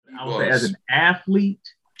I would say as an athlete,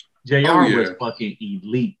 JR was fucking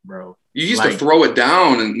elite, bro. You used to throw it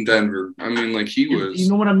down in Denver. I mean, like he was. You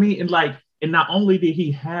know what I mean? And not only did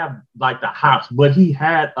he have like the hops, but he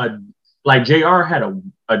had JR had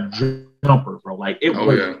a jumper, bro. Like it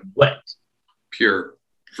was wet. Pure.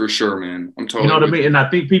 For sure, man. I'm totally. You know what I mean? And I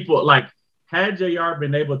think people had JR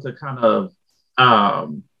been able to kind of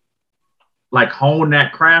hone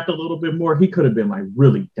that craft a little bit more, he could have been like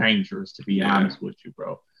really dangerous, to be honest with you,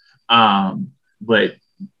 bro. But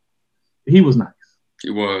he was nice. He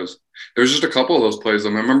was. There's just a couple of those plays. I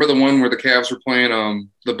remember the one where the Cavs were playing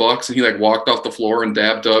the Bucks, and he walked off the floor and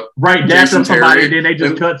dabbed up. Right, dabbed up somebody, and then they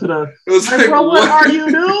just cut to the. It was like, bro, what are you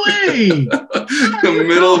doing? The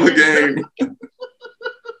middle of a game.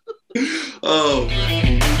 Oh.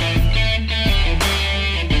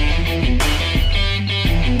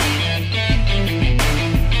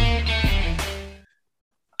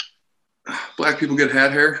 Black people get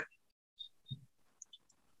hat hair.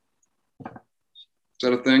 Is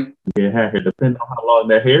that a thing? Yeah, hat hair. Depending on how long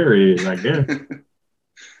that hair is, I guess.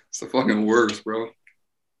 It's the fucking worst, bro.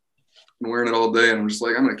 I'm wearing it all day, and I'm just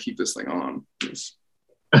like, I'm gonna keep this thing on.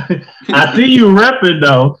 I see you repping,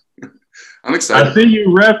 though. I'm excited. I see you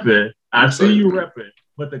repping.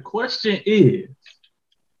 But the question is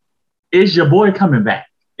your boy coming back?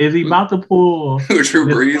 Is he about to pull Drew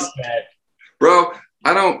Brees? Bro,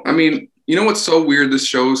 I mean, you know what's so weird? This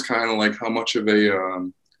shows kind of like how much of a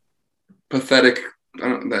pathetic,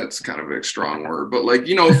 that's kind of a strong word, but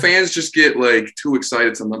fans just get too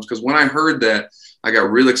excited sometimes. Because when I heard that, I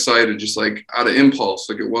got real excited, just out of impulse.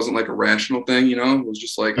 It wasn't a rational thing, It was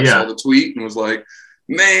just I saw the tweet and was like,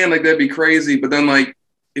 man, that'd be crazy. But then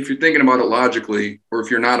if you're thinking about it logically, or if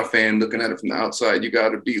you're not a fan looking at it from the outside, you got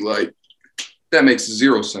to be that makes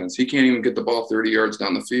zero sense. He can't even get the ball 30 yards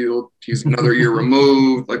down the field. He's another year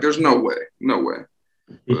removed. There's no way.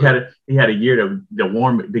 He had a year to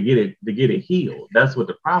warm it, to get it healed. That's what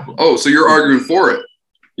the problem. Oh, so you're arguing for it?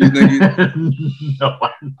 You think no,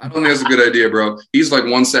 I don't think that's a good idea, bro. He's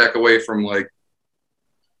one sack away from not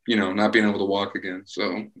being able to walk again.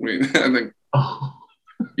 So I think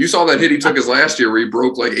you saw that hit he took his last year where he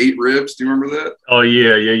broke 8 ribs. Do you remember that? Oh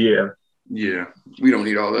yeah. Yeah, we don't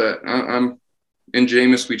need all that. I'm in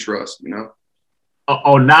Jameis we trust.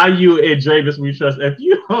 Oh, now you and Jameis we trust. If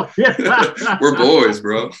you, we're boys,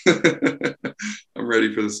 bro. I'm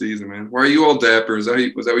ready for the season, man. Why are you all dapper? Was that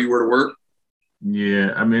what you were to work?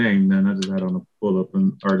 Yeah, I mean, ain't none. I just had on a pull-up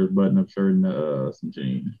and artist button-up shirt and some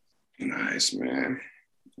jeans. Nice, man.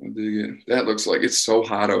 I dig it. That looks like it's so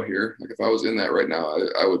hot out here. If I was in that right now,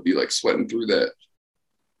 I would be sweating through that.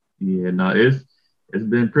 Yeah, no, it's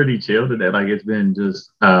been pretty chill today. It's been just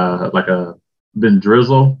been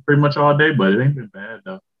drizzle pretty much all day, but it ain't been bad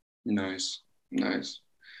though. Nice. A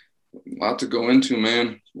lot to go into,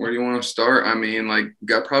 man. Where do you want to start? I mean,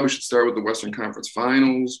 probably should start with the Western Conference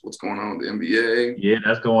Finals. What's going on with the NBA? Yeah,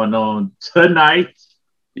 that's going on tonight.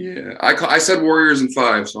 Yeah, I said Warriors in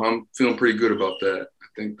 5, so I'm feeling pretty good about that. I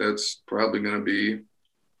think that's probably going to be.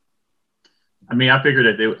 I mean, I figured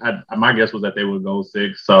that my guess was that they would go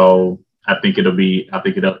 6, so I think it'll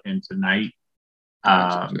end tonight.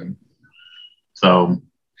 So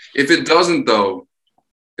if it doesn't, though,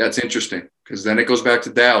 that's interesting because then it goes back to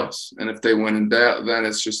Dallas, and if they win in Dallas, then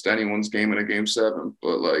it's just anyone's game in a Game 7.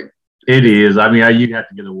 But it is. I mean, you have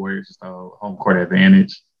to give the Warriors just a home court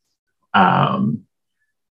advantage.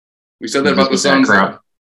 We said that about the Suns. I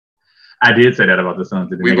did say that about the Suns.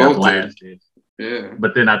 We both did. Yeah.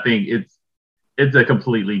 But then I think it's a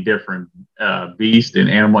completely different beast and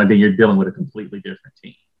animal, and then you're dealing with a completely different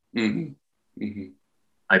team. Mm-hmm. Mm-hmm.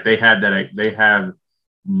 They have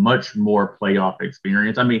much more playoff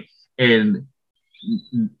experience. I mean, and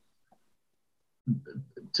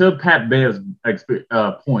to Pat Bev's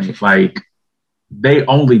point, the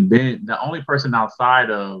only person outside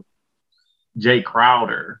of Jay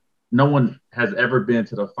Crowder, no one has ever been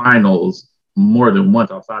to the finals more than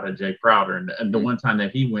once outside of Jay Crowder. And the one time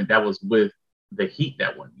that he went, that was with the Heat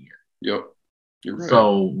that one year. Yep. You're right.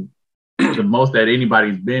 So the most that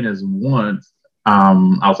anybody's been is once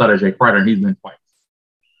outside of Jay Crowder, and he's been twice.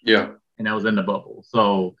 Yeah. And that was in the bubble.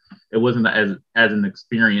 So it wasn't as an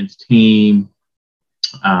experienced team.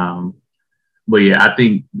 But yeah, I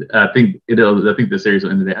think the series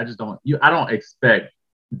will end today. I don't expect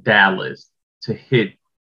Dallas to hit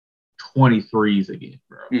 23s again,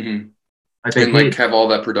 bro. Mm-hmm. And have all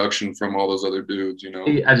that production from all those other dudes,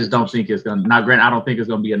 I just don't think it's gonna. Not granted, I don't think it's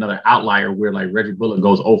gonna be another outlier where Reggie Bullock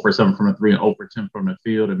goes 0 for 7 from the 3 and 0 for 10 from the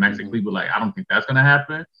field, and Maxi Kleber. I don't think that's gonna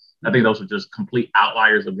happen. I think those are just complete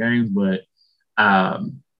outliers of games, but I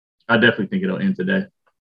definitely think it'll end today.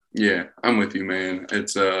 Yeah, I'm with you, man.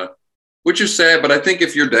 It's which is sad, but I think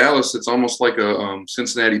if you're Dallas, it's almost like a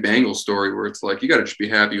Cincinnati Bengals story where it's like you got to just be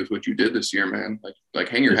happy with what you did this year, man. Like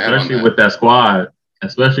hang your hat on that. Especially with that squad.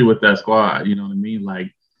 Especially with that squad, you know what I mean?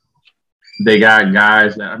 Like they got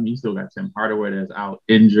guys that you still got Tim Hardaway that's out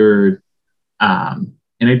injured, and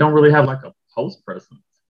they don't really have like a post presence.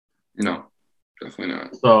 No, definitely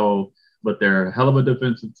not. So, but they're a hell of a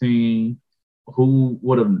defensive team. Who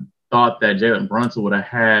would have thought that Jalen Brunson would have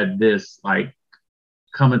had this like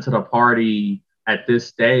coming to the party at this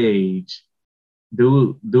stage?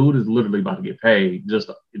 Dude is literally about to get paid just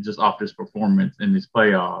off this performance in these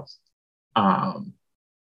playoffs.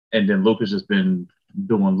 And then Luka's just been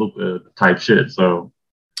doing Luka type shit. So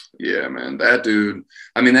yeah, man, that dude.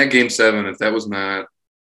 I mean, that game 7, if that was not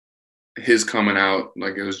his coming out,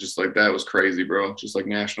 like it was just like that was crazy, bro. Just like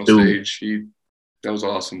national stage. That was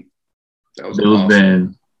awesome. That was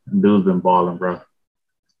awesome. Dude's been balling, bro.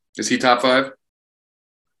 Is he top 5?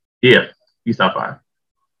 Yeah, he's top 5.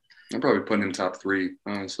 I'm probably putting him top 3,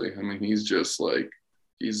 honestly. I mean, he's just like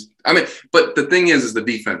but the thing is the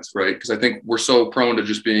defense, right? Because I think we're so prone to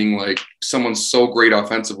just being like someone's so great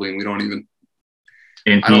offensively and we don't even.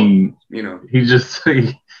 And he just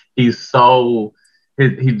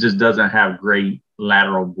doesn't have great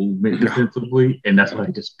lateral movement defensively, and that's why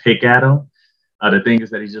they just pick at him. The thing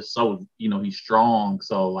is that he's just so he's strong,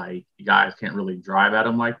 so like guys can't really drive at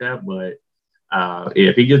him like that. But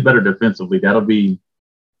if he gets better defensively, that'll be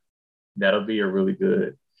a really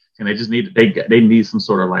good. And they just need some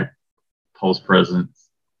sort of like post presence.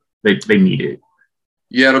 They need it.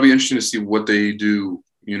 Yeah, it'll be interesting to see what they do.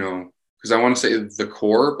 Because I want to say the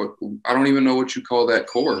core, but I don't even know what you call that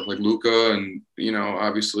core. Like Luka and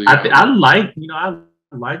obviously. I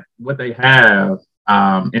like what they have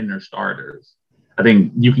in their starters. I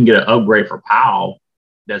think you can get an upgrade for Powell.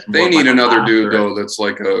 They need another dude though. That's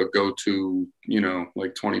like a go-to.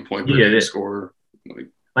 Like 20-point scorer.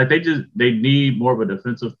 Like they need more of a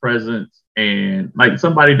defensive presence and like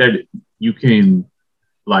somebody that you can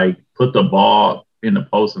like put the ball in the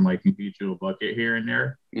post and like can get you a bucket here and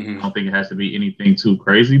there. Mm-hmm. I don't think it has to be anything too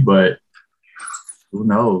crazy, but who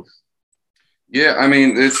knows? Yeah, I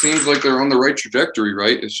mean, it seems like they're on the right trajectory,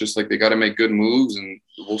 right? It's just like they got to make good moves, and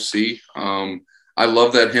we'll see. I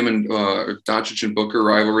love that him and Doncic and Booker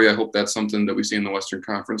rivalry. I hope that's something that we see in the Western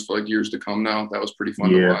Conference for like years to come now. That was pretty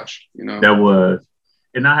fun to watch. That was.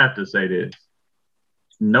 And I have to say this,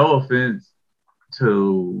 no offense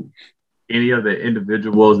to any of the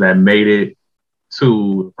individuals that made it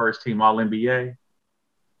to the first team All-NBA,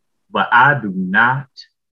 but I do not,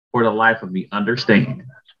 for the life of me, understand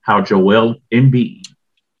how Joel Embiid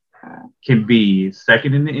can be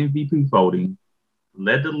second in the MVP voting,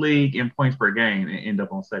 led the league in points per game, and end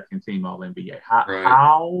up on second team All-NBA.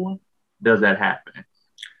 How does that happen?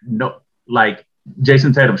 No, like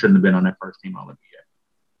Jason Tatum shouldn't have been on that first team All-NBA.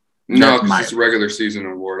 No, because it's a regular season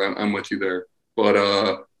award. I'm with you there. But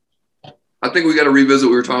I think we got to revisit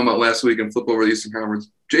what we were talking about last week and flip over the Eastern Conference.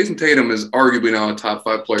 Jason Tatum is arguably now a top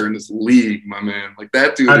 5 player in this league, my man. Like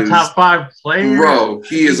that dude is a top 5 player. Bro,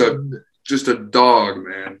 he is just a dog,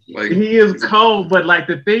 man. Like he is cold, but like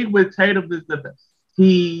the thing with Tatum is that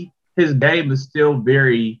his game is still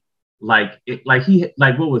very what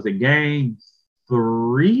was it, game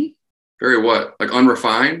 3? Very what? Like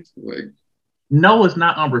unrefined? Like no, it's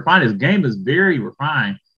not unrefined. His game is very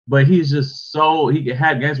refined, but he's just he can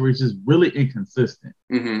have games where he's just really inconsistent.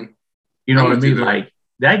 Mm-hmm. You know what I mean? Like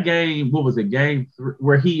that game, what was it, game 3,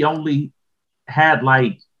 where he only had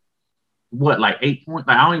like 8 points?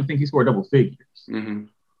 Like I don't even think he scored double figures. Mm-hmm.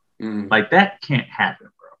 Mm-hmm. Like that can't happen,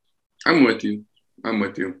 bro. I'm with you.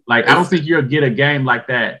 Like I don't think you'll get a game like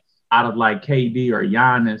that out of like KD or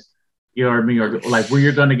Giannis. You know what I mean? Or like where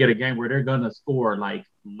you're going to get a game where they're going to score like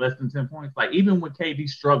less than 10 points. Like even when KD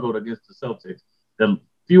struggled against the Celtics, the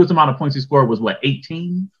fewest amount of points he scored was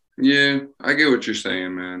 18? Yeah, I get what you're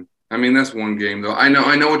saying, man. I mean, that's one game though. I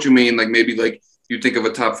know what you mean. Like maybe like you think of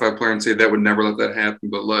a top 5 player and say that would never let that happen.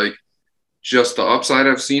 But like just the upside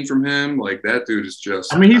I've seen from him, like that dude is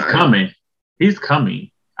just. I mean, he's coming. He's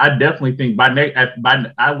coming. I definitely think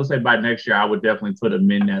I would say by next year I would definitely put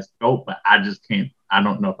him in that scope, but I just can't. I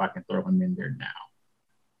don't know if I can throw him in there now.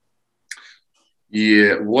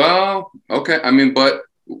 Yeah, well, okay. I mean, but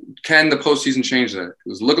can the postseason change that?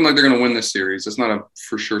 It's looking like they're going to win this series. That's not a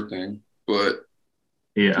for sure thing, but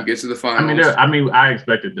yeah, if you get to the finals. I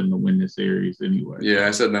expected them to win this series anyway. Yeah,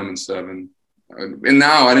 I said them in 7. And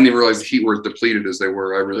now I didn't even realize the Heat were depleted as they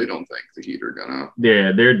were. I really don't think the Heat are gonna.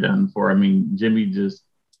 Yeah, they're done for. I mean, Jimmy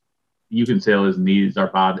you can tell his knee is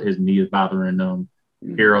bothering them.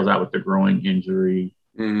 Mm-hmm. Hero's out with the growing injury.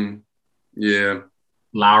 Mm-hmm. Yeah.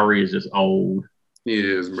 Lowry is just old. He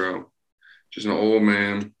is, bro. Just an old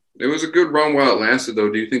man. It was a good run while it lasted,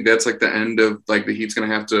 though. Do you think that's like the end of like the Heat's going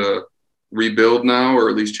to have to rebuild now, or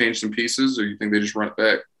at least change some pieces, or you think they just run it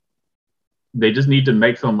back? They just need to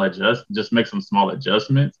make some small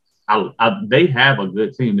adjustments. They have a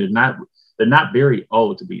good team. They're not very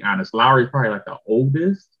old, to be honest. Lowry's probably like the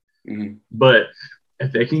oldest, but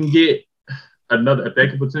if they can get if they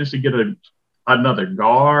can potentially get another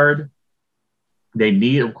guard, they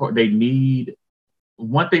need.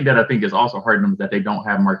 One thing that I think is also hurting them is that they don't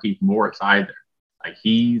have Markieff Morris either.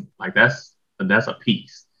 That's a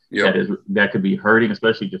piece that could be hurting,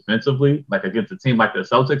 especially defensively. Like against a team like the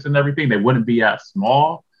Celtics and everything, they wouldn't be as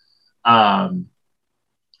small. So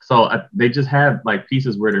they just have like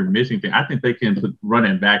pieces where they're missing things. I think they can put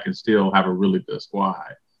running back and still have a really good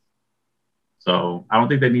squad. So I don't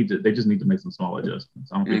think they need to. They just need to make some small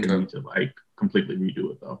adjustments. I don't think they need to like completely redo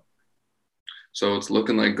it though. So it's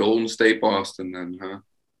looking like Golden State, Boston, then, huh?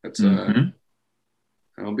 That's that'll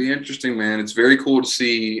be interesting, man. It's very cool to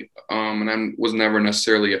see. And I was never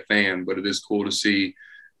necessarily a fan, but it is cool to see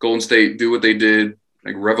Golden State do what they did,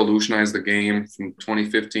 like revolutionize the game from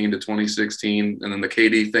 2015 to 2016, and then the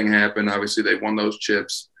KD thing happened. Obviously, they won those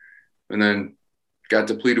chips, and then got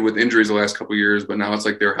depleted with injuries the last couple of years. But now it's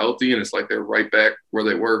like they're healthy, and it's like they're right back where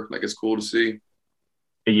they were. Like it's cool to see.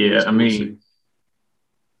 Yeah, I mean.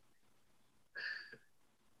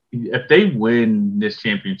 If they win this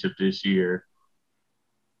championship this year,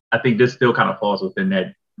 I think this still kind of falls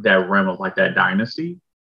within that realm of like that dynasty.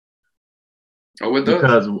 Oh, it does.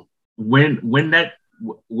 Because when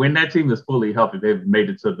that team is fully healthy, they've made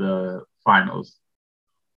it to the finals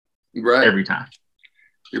every time.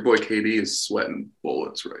 Your boy KD is sweating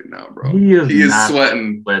bullets right now, bro. He is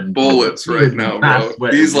sweating bullets right now,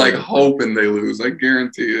 bro. He's like hoping they lose. I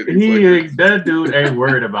guarantee it. That dude ain't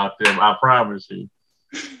worried about them. I promise you.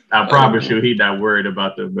 I promise you, he's not worried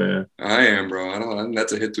about them, man. I am, bro.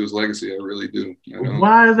 That's a hit to his legacy. I really do.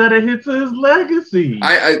 Why is that a hit to his legacy?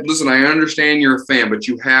 I listen. I understand you're a fan, but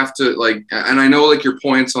you have to like, and I know like your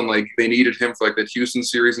points on like they needed him for like that Houston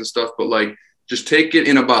series and stuff, but like just take it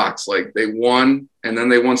in a box. Like they won, and then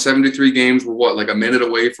they won 73 games. Were what, like a minute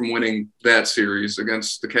away from winning that series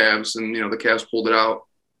against the Cavs, and the Cavs pulled it out.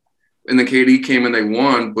 And then KD came and they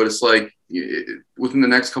won, but it's like within the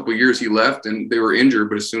next couple of years he left and they were injured.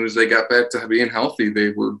 But as soon as they got back to being healthy,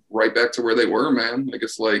 they were right back to where they were, man. Like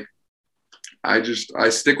it's like I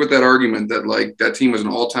stick with that argument that like that team was an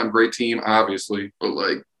all-time great team, obviously, but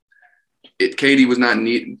like KD was not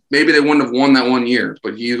needed. Maybe they wouldn't have won that 1 year,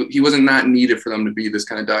 but he wasn't not needed for them to be this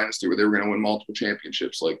kind of dynasty where they were going to win multiple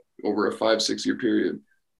championships like over a 5-6 year period.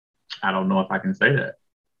 I don't know if I can say that.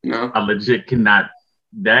 No, I legit cannot.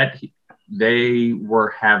 That they were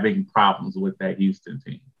having problems with that Houston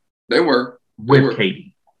team. They were with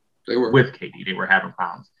KD. They were with KD. They were having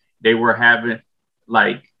problems. They were having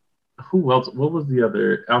like who else? What was the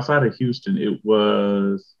other outside of Houston?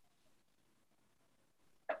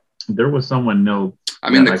 There was someone else. I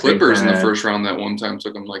mean, the Clippers in the first round that one time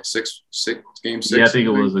took them like six games. Yeah, I think it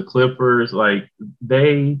was the Clippers. Like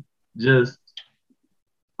they just,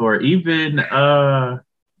 or even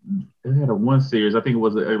they had a one series. I think it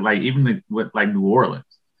was like even with like New Orleans.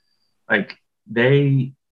 Like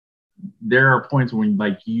there are points when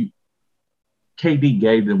like KD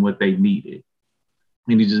gave them what they needed,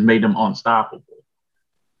 and he just made them unstoppable.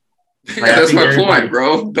 Like, yeah, that's my point,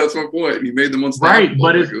 bro. That's my point. He made them unstoppable.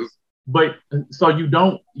 Right, but so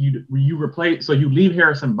you replace, so you leave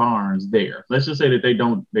Harrison Barnes there. Let's just say that they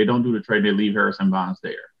don't do the trade. They leave Harrison Barnes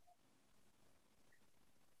there.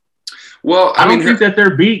 Well, I don't think that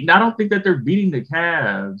they're beating the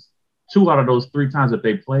Cavs 2 out of those 3 times that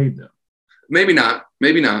they played them. Maybe not.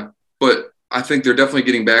 But I think they're definitely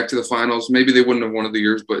getting back to the finals. Maybe they wouldn't have won of the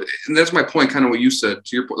years, and that's my point. Kind of what you said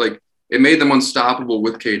to your point, like. It made them unstoppable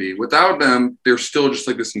with KD. Without them, they're still just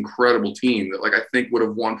like this incredible team that like I think would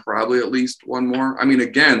have won probably at least one more. I mean,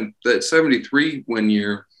 again, that 73 win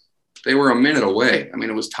year, they were a minute away. I mean,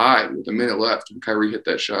 it was tied with a minute left when Kyrie hit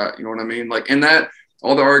that shot. You know what I mean? Like, and that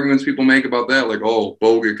all the arguments people make about that, like, oh,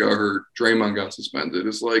 Bogut got hurt, Draymond got suspended.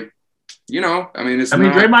 It's like, I mean,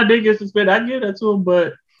 Draymond did get suspended. I get that to him,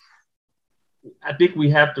 but I think we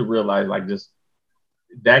have to realize like just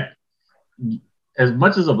that. As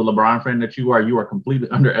much as of a LeBron fan that you are completely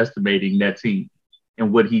underestimating that team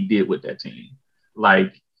and what he did with that team.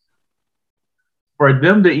 Like, for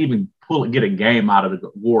them to even get a game out of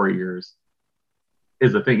the Warriors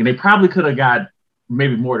is a thing. And they probably could have got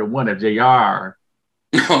maybe more than one at JR.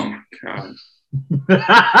 Oh, my God.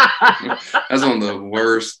 That's one of the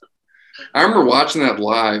worst. I remember watching that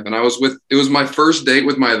live, and it was my first date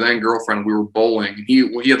with my then girlfriend. We were bowling.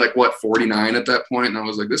 He had like 49 at that point, and I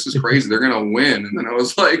was like, this is crazy. They're gonna win. And then I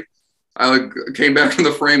was like, came back from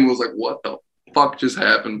the frame and was like, what the fuck just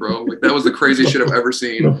happened, bro? Like that was the craziest shit I've ever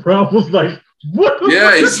seen. The bro was like, what?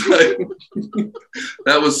 Yeah, he's like,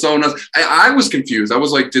 that was so nuts. I was confused. I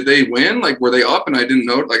was like, did they win? Like, were they up? And I didn't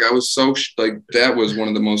know. Like, I was so like, that was one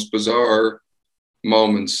of the most bizarre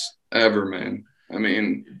moments ever, man. I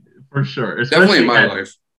mean, for sure, definitely in my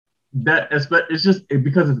life. It's just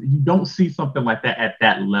because you don't see something like that at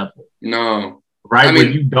that level. No, right? I mean,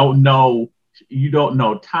 where you don't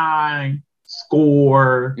know time,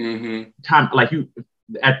 score, time. Like you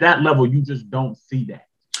at that level, you just don't see that.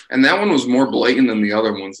 And that one was more blatant than the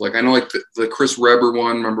other ones. Like I know, like the Chris Webber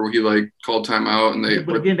one. Remember where he like called timeout and they.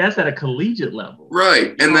 But again, that's at a collegiate level,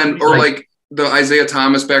 right? And then, or like the Isaiah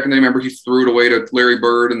Thomas back in the day. Remember he threw it away to Larry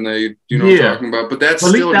Bird, and they, you know, what I'm talking about. But that's at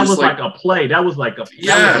least still that just was like a play. That was like a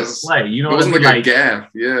play. You know, it wasn't like a gaff.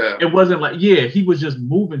 Yeah, it wasn't like he was just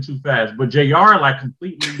moving too fast. But JR like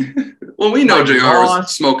completely. Well, we know like JR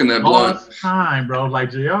was smoking that blunt. Time, bro.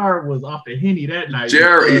 Like JR was off the Henny that night.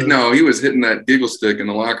 He was hitting that giggle stick in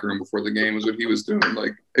the locker room before the game. Was what he was doing.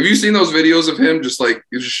 Like, have you seen those videos of him? Just like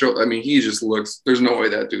you just show. I mean, he just looks. There's no way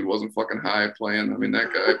that dude wasn't fucking high playing. I mean,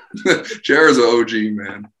 that guy. JR is an OG,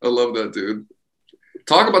 man. I love that dude.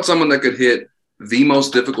 Talk about someone that could hit the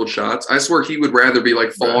most difficult shots. I swear he would rather be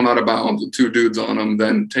like falling out of bounds with two dudes on him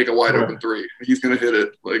than take a wide open three. He's gonna hit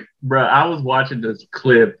it. Like, bro, I was watching this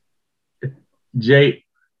clip.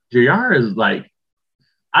 JR is like,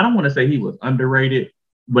 I don't want to say he was underrated,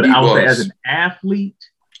 but I would say as an athlete,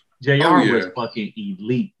 JR was fucking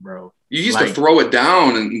elite, bro. You used to throw it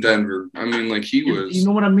down in Denver. I mean, like he was. You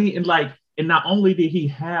know what I mean? And not only did he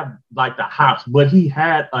have like the hops, but he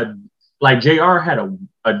had JR had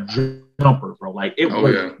a jumper, bro. Like it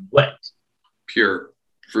was wet. Pure.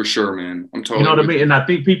 For sure, man. I'm totally. You know what I mean? And I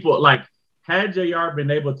think people had JR been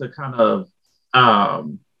able to kind of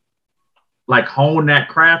hone that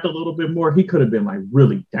craft a little bit more, he could have been like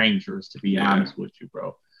really dangerous, to be honest with you,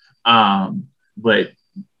 bro. But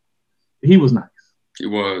he was nice. He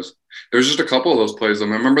was. There's just a couple of those plays. I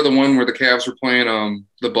remember the one where the Cavs were playing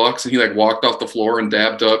the Bucks, and he like walked off the floor and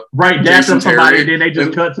dabbed up. Right, dabbed up somebody, and then they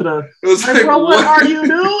just cut to the. It was like, bro, what are you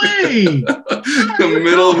doing? The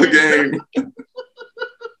middle of a game.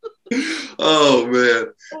 Oh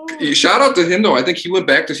man! Shout out to him though. I think he went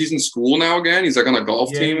back to he's in school now again. He's like on a golf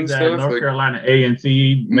team and stuff. North Carolina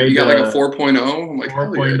A&T. He got like a 4.0. I'm like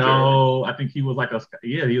 4.0. I think he was like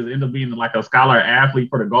he was ended up being like a scholar athlete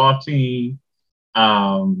for the golf team.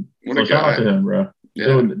 What a shout out to him, bro. Yeah.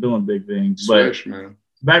 Doing big things. Swish, but man.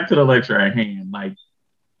 Back to the lecture at hand. Like,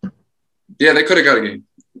 yeah, they could have got a game.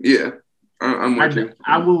 Yeah, I'm with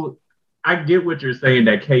you. I get what you're saying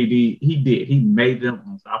that KD, he made them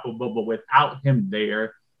unstoppable, but without him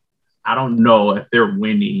there, I don't know if they're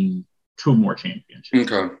winning 2 more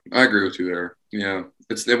championships. Okay. I agree with you there. Yeah.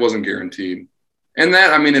 It wasn't guaranteed. And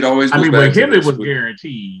that, I mean, it always goes back with him, it was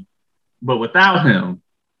guaranteed, but without him,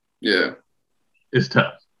 it's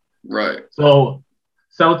tough. Right. So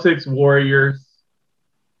Celtics, Warriors,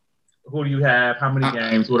 who do you have? How many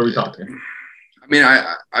games? What are we talking? I mean,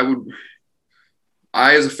 I,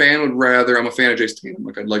 as a fan, I'm a fan of Jason Tatum.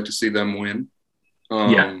 Like, I'd like to see them win.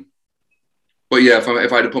 But yeah,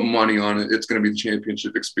 if I had to put money on it, it's going to be the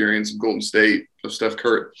championship experience of Golden State, of Steph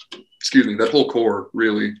Curry. Excuse me, that whole core,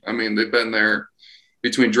 really. I mean, they've been there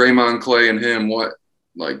between Draymond, Clay, and him,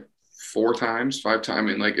 4 times, 5 times? I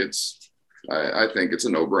mean, like, I think it's a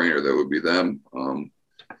no-brainer that would be them.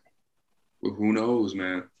 But who knows,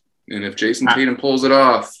 man? And if Jason Tatum pulls it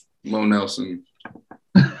off, Mo Nelson –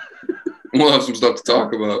 we'll have some stuff to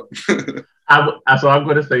talk about. So I'm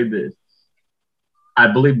going to say this. I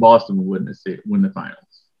believe Boston will win the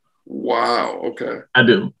finals. Wow. Okay. I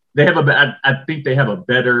do. They have I think they have a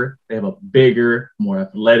bigger, more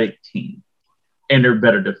athletic team, and they're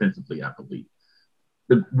better defensively, I believe.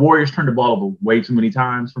 The Warriors turned the ball over way too many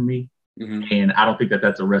times for me, and I don't think that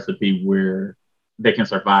that's a recipe where they can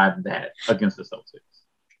survive that against the Celtics.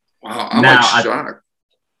 Wow. I'm shocked.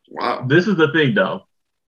 Wow. This is the thing, though.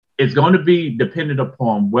 It's going to be dependent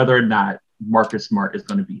upon whether or not Marcus Smart is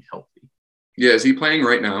going to be healthy. Yeah, is he playing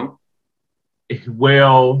right now?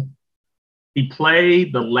 Well, he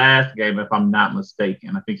played the last game, if I'm not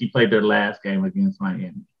mistaken. I think he played their last game against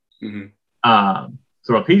Miami.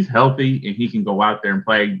 So if he's healthy and he can go out there and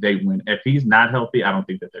play, they win. If he's not healthy, I don't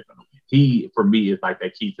think that they're going to win. He, for me, is like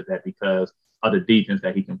that key to that because of the defense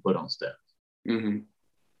that he can put on Steph.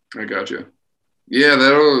 I got you. Yeah,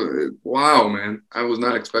 wow, man. I was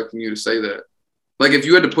not expecting you to say that. Like if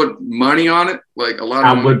you had to put money on it, like a lot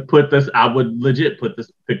of money. I would legit pick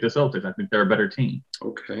the Celtics. I think they're a better team.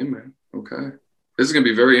 Okay, man. Okay. This is going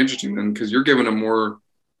to be very interesting then because you're giving them more.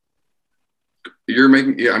 You're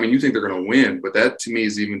making, yeah, I mean, you think they're going to win, but that to me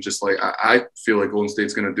is even just like, I feel like Golden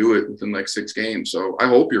State's going to do it within like 6 games. So I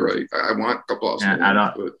hope you're right. I want a couple of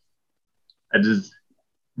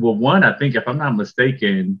one, I think if I'm not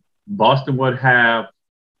mistaken, Boston would have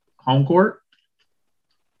home court.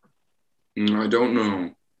 I don't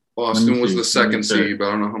know. Boston was the 2nd seed, but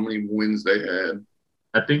I don't know how many wins they had.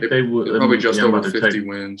 I think they would. They're probably just over 50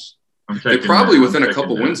 wins. They're probably within a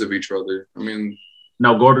couple wins of each other. I mean,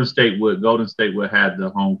 no, Golden State would have the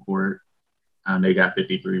home court. They got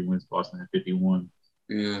 53 wins. Boston had 51.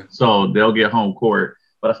 Yeah. So they'll get home court.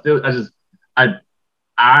 But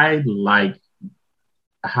I like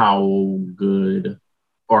how good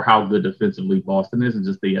defensively Boston is and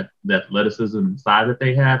just the athleticism and size that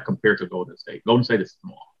they have compared to Golden State. Golden State is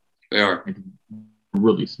small. They are. It's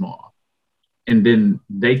really small. And then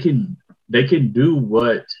they can do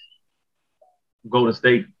what Golden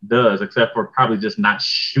State does, except for probably just not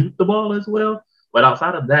shoot the ball as well. But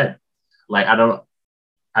outside of that, like I don't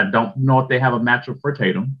know if they have a matchup for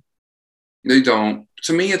Tatum. They don't.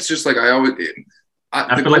 To me, it's just like I feel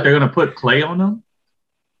like they're gonna put Clay on them.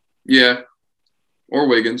 Yeah. Or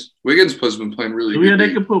Wiggins. Wiggins has been playing really good. Yeah,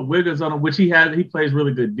 they could put Wiggins on him, which he plays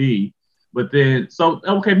really good D. But then,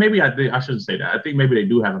 maybe I shouldn't say that. I think maybe they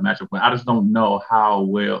do have a matchup, but I just don't know how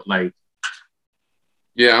well, like.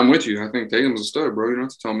 Yeah, I'm with you. I think Tatum's a stud, bro. You don't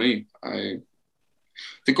have to tell me.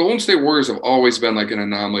 The Golden State Warriors have always been like an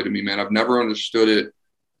anomaly to me, man. I've never understood it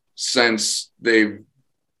since they've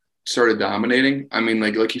started dominating. I mean,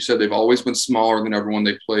 like you said, they've always been smaller than everyone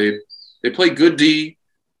they played. They play good D.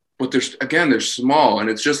 But they're small, and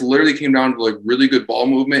it's just literally came down to like really good ball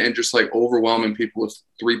movement and just like overwhelming people with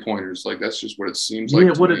 3-pointers. Like that's just what it seems like.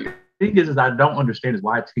 Yeah, what the thing is I don't understand is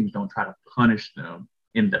why teams don't try to punish them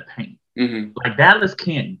in the paint. Mm-hmm. Like Dallas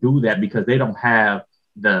can't do that because they don't have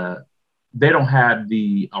the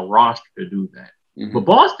roster to do that. Mm-hmm. But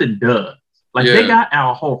Boston does. Like they got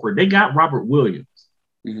Al Horford, they got Robert Williams.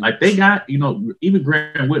 Mm-hmm. Like they got, even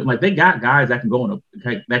Grant Whitman, like they got guys that can go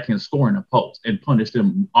that can score in a post and punish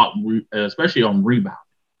them, especially on rebound.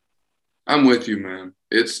 I'm with you, man.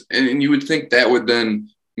 And you would think that would then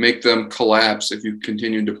make them collapse if you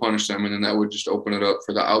continued to punish them, and then that would just open it up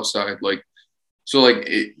for the outside.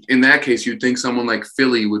 In that case, you'd think someone like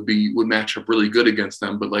Philly would match up really good against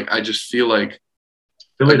them, but like I just feel like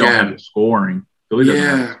Philly don't have the scoring.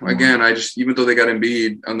 Again, even though they got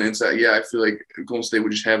Embiid on the inside, I feel like Golden State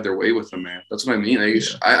would just have their way with them, man. That's what I mean.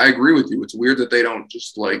 I agree with you. It's weird that they don't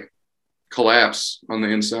just like collapse on the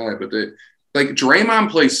inside, but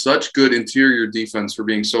Draymond plays such good interior defense for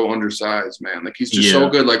being so undersized, man. Like he's just so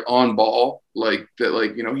good, like on ball, like that,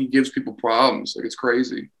 like he gives people problems. Like it's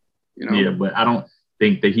crazy, Yeah, but I don't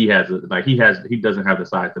think that he doesn't have the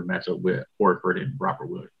size to match up with Horford and Robert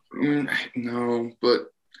Williams. No, but.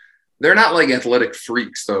 They're not like athletic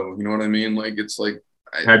freaks, though. You know what I mean? Like it's like.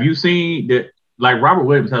 Have you seen that? Like Robert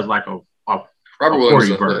Williams has like a Robert Williams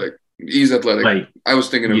is athletic. He's athletic. Like I was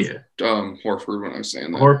thinking of Horford when I was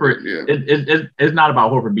saying that. Horford. Yeah. It's not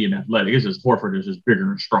about Horford being athletic. It's just Horford is just bigger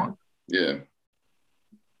and stronger. Yeah.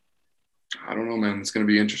 I don't know, man. It's going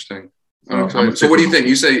to be interesting. So what do you think?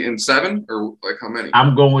 You say in 7 or like how many?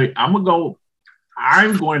 I'm going to go.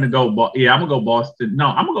 I'm going to go Boston. No,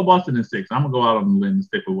 I'm going to go Boston in 6. I'm going to go out on the limb and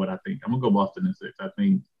stick with what I think. I'm going to go Boston in 6. I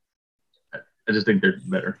just think they're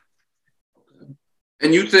better.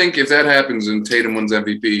 And you think if that happens and Tatum wins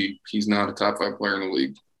MVP, he's not a top 5 player in the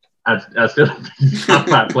league? I still think he's top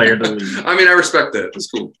 5 player in the league. I mean, I respect that.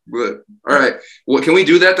 That's cool. But, all right. Well, can we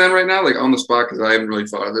do that then right now? Like on the spot, because I haven't really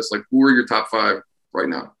thought of this. Like, who are your top 5 right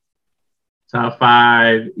now? Top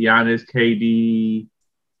 5, Giannis, KD,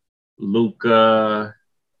 Luka,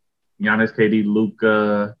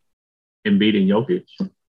 Embiid, and Jokic.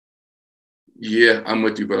 Yeah, I'm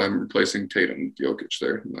with you, but I'm replacing Tatum with Jokic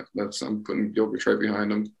there. I'm putting Jokic right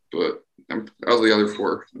behind him, but out of the other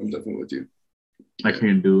 4, I'm definitely with you. I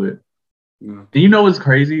can't do it. No. Do you know what's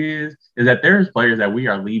crazy is that there's players that we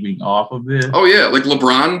are leaving off of this. Oh yeah, like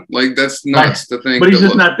LeBron, like that's nuts to think. But he's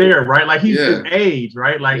just not there, right? Like he's his age,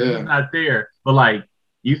 right? Like he's not there. But like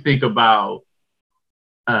you think about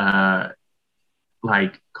like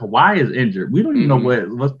Kawhi is injured. We don't even know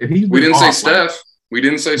what if he's. We didn't say Steph. We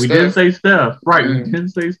didn't say Steph. Right. Yeah. We didn't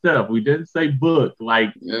say Steph. We didn't say Book.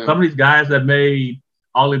 Like some of these guys that made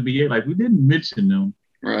All NBA, like we didn't mention them.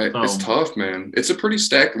 Right. So, it's tough, man. It's a pretty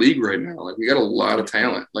stacked league right now. Like we got a lot of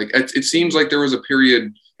talent. Like it seems like there was a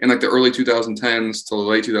period in like the early 2010s to the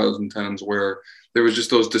late 2010s where there was just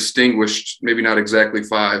those distinguished, maybe not exactly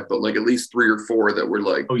 5, but like at least 3 or 4 that were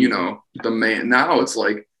like, you know, the man. Now it's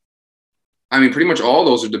like, I mean, pretty much all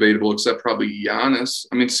those are debatable except probably Giannis.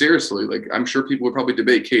 I mean, seriously, like I'm sure people would probably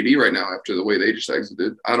debate KD right now after the way they just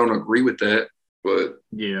exited. I don't agree with that, but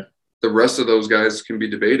yeah, the rest of those guys can be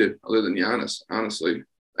debated other than Giannis, honestly.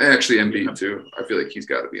 And actually Embiid too. I feel like he's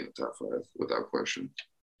got to be in the top 5 without question.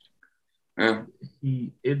 Yeah.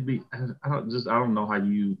 I don't know how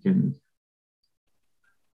you can.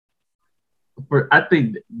 I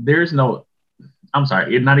think there's no. I'm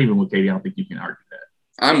sorry, not even with KD. I don't think you can argue that.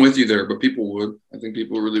 I'm with you there, but people would. I think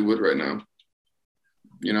people really would right now.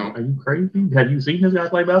 You know, are you crazy? Have you seen this guy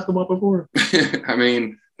play basketball before? I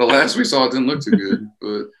mean, the last we saw it didn't look too good,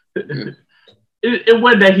 but yeah. it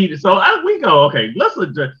wasn't that he. So we go. Okay, let's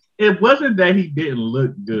address. It wasn't that he didn't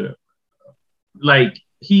look good. Like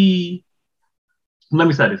let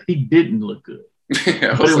me say this. He didn't look good.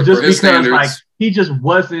 Yeah, but it was just because like he just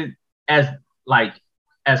wasn't as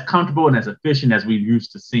comfortable and as efficient as we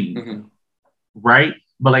used to see. Mm-hmm. Right?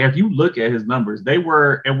 But like if you look at his numbers, it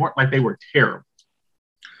weren't like they were terrible.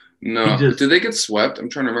 No. Did they get swept? I'm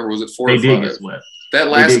trying to remember. Was it 4 or 5? They did get swept. That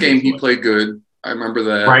last game he played good. I remember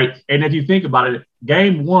that. Right. And if you think about it,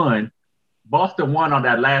 game 1, Boston won on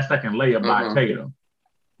that last second layup by Tatum.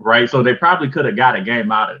 Right. So they probably could have got a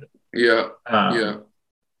game out of it. Yeah. Yeah.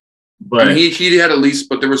 But I mean, he had at least,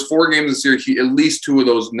 but there was 4 games this year. At least 2 of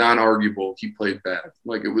those non-arguable, he played bad.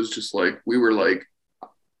 Like it was just like we were like,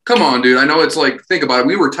 come on, dude. I know it's like, think about it.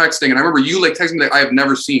 We were texting, and I remember you like texting that I have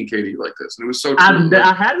never seen KD like this, and it was so true.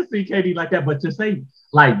 I hadn't seen KD like that, but to say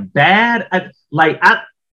like bad, I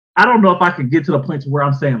don't know if I could get to the point to where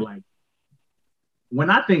I'm saying like, when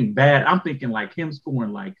I think bad, I'm thinking like him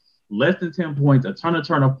scoring like less than 10 points, a ton of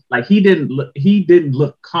turnover. Like he didn't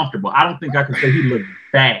look comfortable. I don't think I could say he looked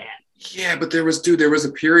bad. Yeah, but there was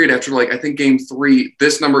a period after like I think game 3.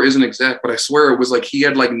 This number isn't exact, but I swear it was like he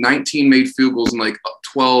had like 19 made field goals and like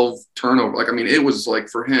 12 turnovers. Like I mean, it was like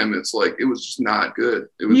for him, it's like it was just not good.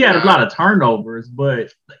 He had a lot of turnovers,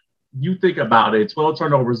 but you think about it, 12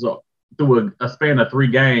 turnovers through a span of 3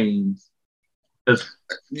 games. I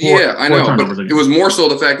know, but it was more so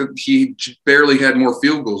the fact that he barely had more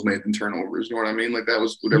field goals made than turnovers. You know what I mean? Like that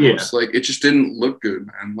was whatever. Yeah. It was like it just didn't look good,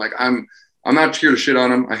 man. Like I'm not here to shit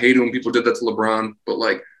on him. I hate it when people did that to LeBron. But,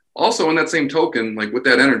 like, also in that same token, like, with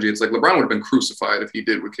that energy, it's like LeBron would have been crucified if he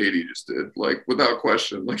did what KD just did. Like, without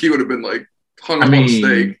question. Like, he would have been, like, hung on a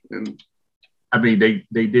stake. And I mean,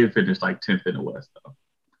 they did finish, like, 10th in the West, though.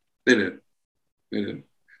 They did.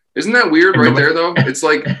 Isn't that weird there, though? It's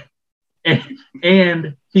like –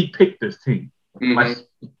 and he picked this team. Mm-hmm. Like,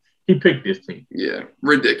 he picked this team. Yeah.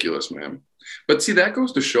 Ridiculous, man. But, see, that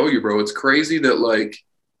goes to show you, bro. It's crazy that, like –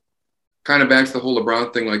 kind of back to the whole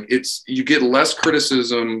LeBron thing, like you get less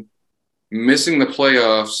criticism missing the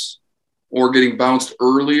playoffs or getting bounced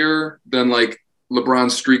earlier than like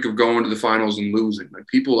LeBron's streak of going to the finals and losing. Like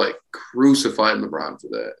people like crucified LeBron for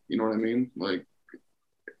that. You know what I mean? Like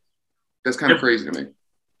that's kind of crazy to me.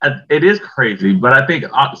 It is crazy, but I think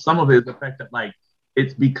some of it is the fact that like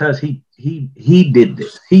it's because he did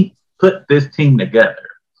this. He put this team together,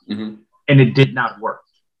 and it did not work.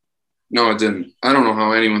 No, it didn't. I don't know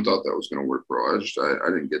how anyone thought that was going to work, bro. I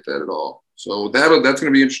didn't get that at all. So that's going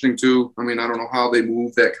to be interesting too. I mean, I don't know how they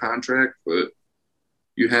move that contract, but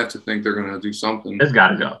you have to think they're going to do something. It's got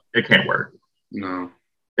to go. It can't work. No,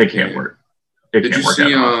 it can't work. Did you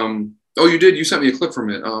see? Oh, you did. You sent me a clip from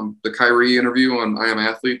it. The Kyrie interview on I Am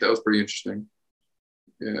Athlete. That was pretty interesting.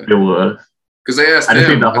 Yeah, it was. Because they asked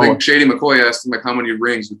him. I think Shady McCoy asked him like, "How many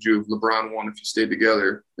rings would you have LeBron won if you stayed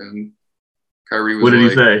together?" And Kyrie was. What did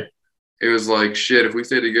he say? It was like, shit, if we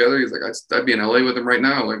stayed together, he's like, I'd be in LA with him right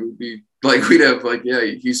now. Like, we'd have, like, yeah,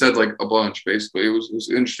 he said, like, a bunch, basically. It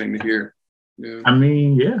was interesting to hear. Yeah. I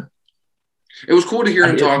mean, yeah. It was cool to hear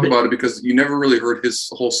him talk about it because you never really heard his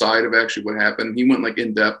whole side of actually what happened. He went, like,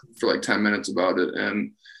 in depth for, like, 10 minutes about it.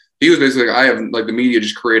 And he was basically like, the media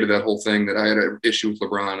just created that whole thing that I had an issue with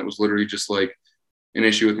LeBron. It was literally just, like, an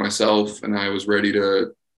issue with myself. And I was ready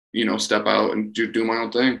to, step out and do my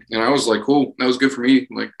own thing. And I was like, cool. That was good for me.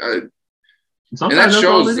 Like, sometimes and that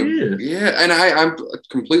shows it is. Yeah, and I'm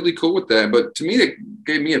completely cool with that. But to me, it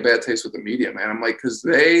gave me a bad taste with the media, man. I'm like, because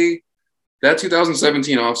that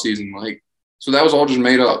 2017 offseason, like, so that was all just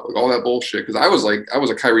made up, like all that bullshit. Because I was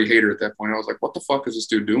a Kyrie hater at that point. I was like, what the fuck is this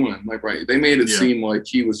dude doing? Like, right? They made it seem like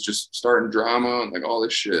he was just starting drama and like all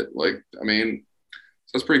this shit. Like, I mean,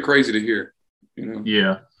 so that's pretty crazy to hear.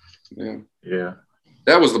 Yeah.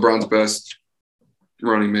 That was LeBron's best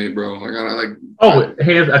running mate, bro. Like I like. Oh,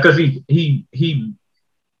 hands because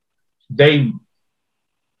they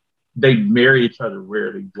they marry each other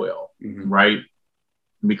really well, right?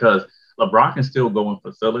 Because LeBron can still go and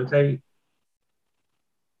facilitate,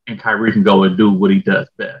 and Kyrie can go and do what he does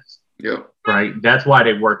best. Yeah. Right. That's why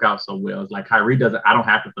they work out so well. It's like Kyrie doesn't. I don't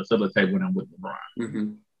have to facilitate when I'm with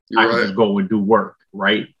LeBron. I can just go and do work.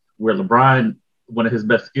 Right. Where LeBron, one of his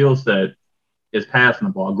best skill sets is passing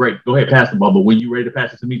the ball. Great, go ahead, pass the ball. But when you're ready to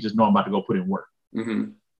pass it to me, just know I'm about to go put in work.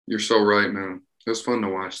 You're so right, man. It was fun to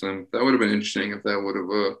watch them. That would have been interesting if that would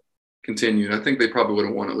have continued. I think they probably would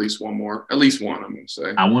have won at least one more. At least one, I'm going to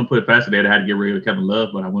say. I wouldn't put it past it. They had to get rid of Kevin Love,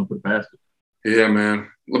 but I wouldn't put it past it. Yeah, man.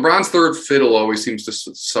 LeBron's third fiddle always seems to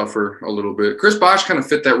suffer a little bit. Chris Bosh kind of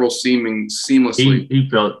fit that role seamlessly. He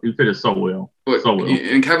fitted so well.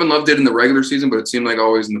 And Kevin Love did in the regular season, but it seemed like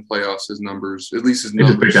always in the playoffs, his numbers, at least his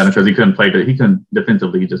numbers. He just picked on him because he couldn't play. He couldn't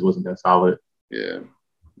defensively. He just wasn't that solid. Yeah.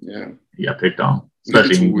 He got picked on,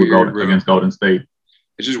 especially against Golden State.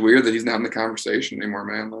 It's just weird that he's not in the conversation anymore,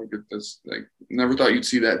 man. Like, it's like, never thought you'd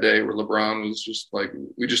see that day where LeBron was just like,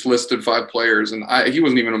 we just listed 5 players, and he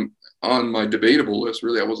wasn't even on my debatable list.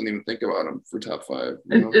 Really, I wasn't even thinking about him for top 5.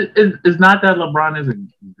 It's not that LeBron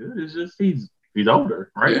isn't good. It's just he's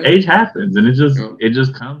older, right? Yeah. Age happens, and it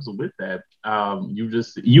just comes with that.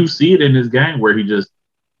 You see it in his game where he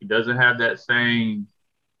doesn't have that same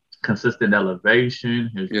consistent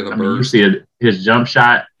elevation. You see it. His jump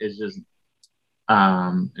shot is just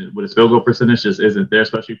with his field goal percentage just isn't there,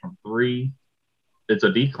 especially from 3. It's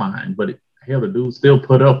a decline, but the dude still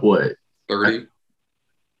put up what 30.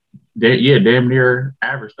 Damn near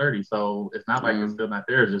average 30. So it's not like it's still not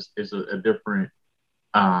there. It's a different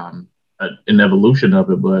an evolution of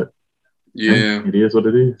it, but it is what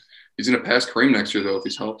it is. He's gonna pass Kareem next year though if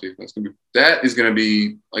he's healthy. That is gonna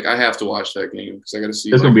be like, I have to watch that game because I got to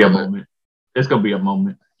see. It's gonna be a moment. It's gonna be a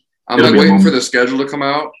moment. I'm like waiting for the schedule to come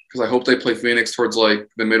out because I hope they play Phoenix towards like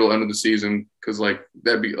the middle end of the season because like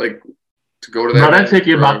that'd be like to go to that. Bro, that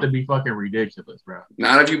ticket about to be fucking ridiculous, bro.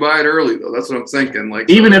 Not if you buy it early though. That's what I'm thinking. Like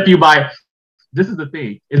even if you buy, this is the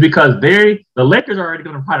thing, is because the Lakers are already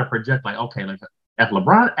gonna try to project like, okay, like if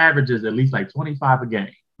LeBron averages at least like 25 a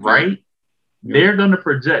game, right? Yeah. They're gonna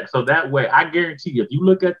project so that way. I guarantee you, if you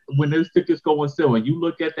look at when those tickets go on sale and you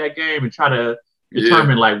look at that game and try to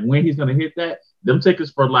determine like when he's gonna hit that. Them tickets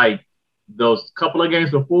for like those couple of games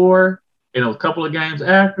before and those couple of games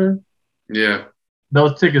after,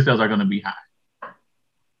 those ticket sales are going to be high.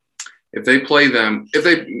 If they play them, I'm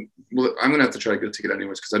going to have to try to get a ticket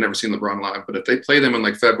anyways because I've never seen LeBron live. But if they play them in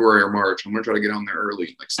like February or March, I'm going to try to get on there early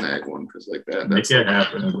and like snag one because like that. Make it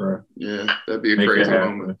happen, bro. Yeah, that'd be a crazy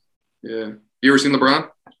moment. Yeah. You ever seen LeBron?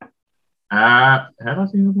 Have I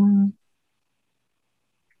seen LeBron?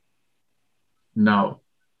 No.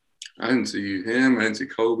 I didn't see him. I didn't see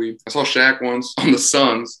Kobe. I saw Shaq once on the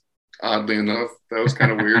Suns, oddly enough. That was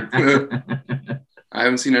kind of weird. I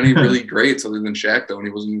haven't seen any really greats other than Shaq, though, when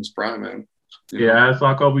he wasn't in his prime, man. I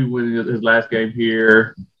saw Kobe win his last game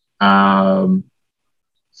here. Saw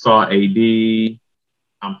AD.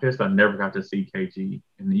 I'm pissed I never got to see KG.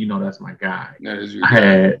 And you know that's my guy. That is your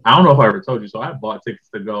guy. I don't know if I ever told you, so I bought tickets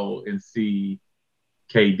to go and see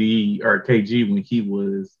KD or KG when he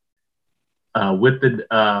was with the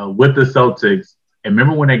Celtics. And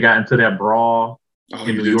remember when they got into that brawl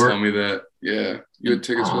in New York? Tell me that. Yeah. You had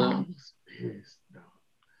tickets for that? I was pissed.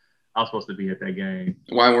 I was supposed to be at that game.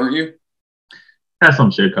 Why weren't you? Had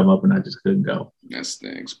some shit come up and I just couldn't go. That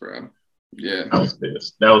stinks, bro. Yeah. I was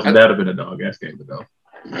pissed. That'd have been a dog ass game to go.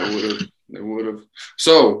 They would have.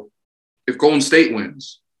 So if Golden State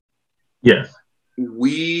wins, yes.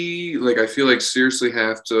 I feel like seriously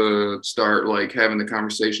have to start like having the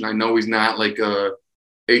conversation. I know he's not like a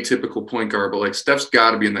atypical point guard, but like Steph's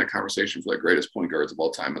got to be in that conversation for like greatest point guards of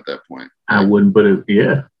all time at that point. I wouldn't put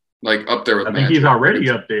it, like up there with I think Magic. He's already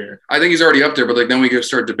up there. I think he's already up there, but like then we can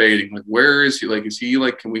start debating. Like where is he? Like is he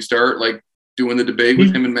like? Can we start like doing the debate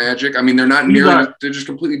with him and Magic? I mean, they're not nearly. They're just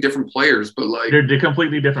completely different players, but like they're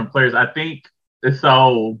completely different players. I think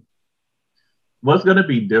so. What's going to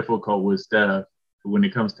be difficult with Steph when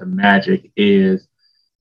it comes to Magic is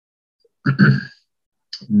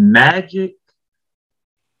Magic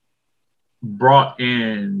brought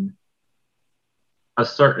in a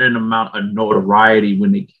certain amount of notoriety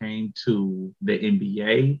when it came to the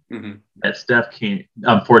NBA that Steph can't.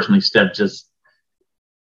 Unfortunately, Steph just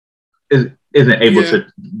isn't able to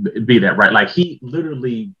be that, right? Like he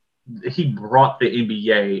brought the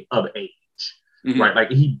NBA of age. Right, like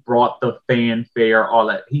he brought the fanfare, all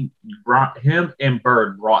that. Him and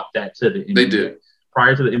Bird brought that to the NBA. They did.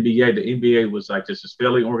 Prior to the NBA was like just a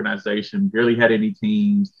failing organization, barely had any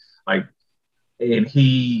teams. Like, and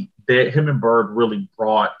him and Bird really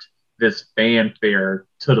brought this fanfare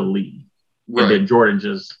to the league. And then Jordan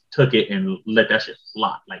just took it and let that shit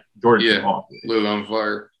fly. Like Jordan took off. Lit it on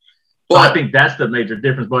fire. But I think that's the major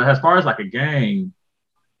difference. But as far as like a game.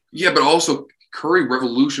 Yeah, but also Curry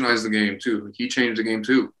revolutionized the game too. Like, he changed the game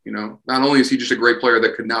too. You know, not only is he just a great player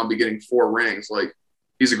that could now be getting 4 rings, like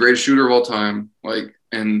he's the greatest shooter of all time. Like,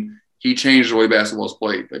 and he changed the way basketball's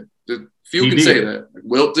played. Like, few can say that. Like,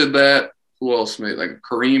 Wilt did that. Who else made? Like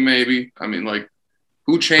Kareem, maybe. I mean, like,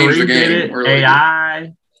 who changed Kareem the game? Did it. Or,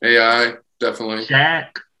 like, AI, definitely.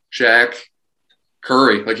 Shaq.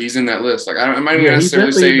 Curry, like he's in that list. Like I might even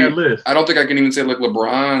necessarily say I don't think I can even say like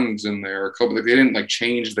LeBron's in there or Kobe. Like, they didn't like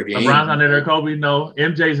change the game. LeBron's not in there. Kobe, no.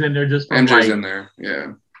 MJ's in there just from MJ's in there.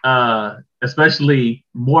 Yeah. Especially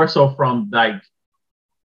more so from like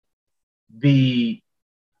the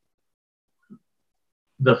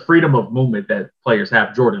freedom of movement that players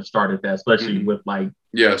have. Jordan started that, especially with like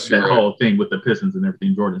that whole thing with the Pistons and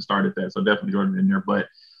everything. Jordan started that, so definitely Jordan in there. But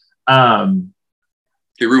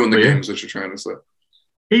he ruined the games. What you're trying to say?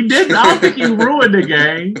 He didn't. I don't think he ruined the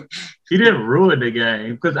game. He didn't ruin the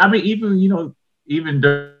game because I mean, even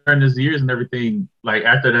during his years and everything, like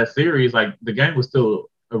after that series, like the game was still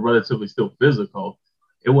relatively physical.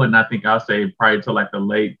 It wasn't. I think I'll say probably until like the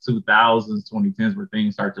late 2000s, 2010s, where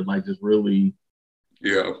things start to like just really,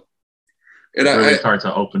 and start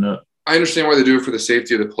to open up. I understand why they do it for the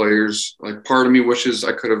safety of the players. Like, part of me wishes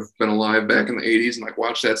I could have been alive back in the 80s and like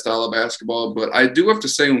watched that style of basketball. But I do have to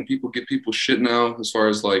say, when people give people shit now, as far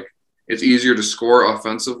as like it's easier to score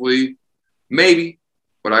offensively, maybe.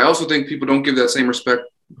 But I also think people don't give that same respect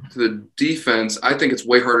to the defense. I think it's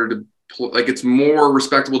way harder to like it's more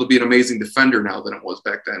respectable to be an amazing defender now than it was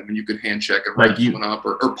back then, when you could hand check and wrap someone up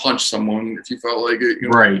or punch someone if you felt like it. You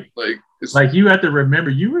know? Right. Like it's like you have to remember.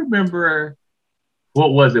 You remember.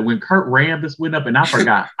 What was it when Kurt Rambis went up and I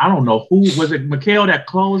forgot? I don't know who was it. Mikhail that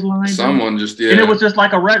clothesline. Someone just and it was just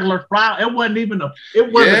like a regular foul. It wasn't even a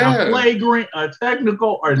flagrant, a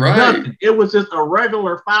technical or nothing. It was just a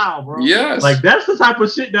regular foul, bro. Yes, like that's the type of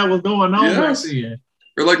shit that was going on back then.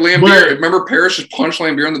 Or like Lambeer. Remember Parrish just punched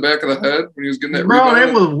Lambeer in the back of the head when he was getting that rebound? Bro,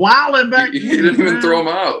 it was wilding back. He didn't even throw him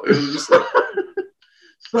out. It was just like...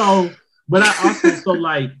 So, but I also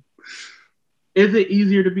like. Is it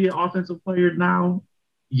easier to be an offensive player now?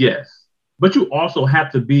 Yes. But you also have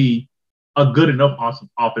to be a good enough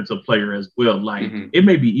offensive player as well. Like, it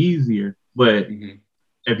may be easier, but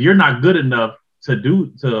if you're not good enough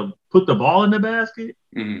to put the ball in the basket,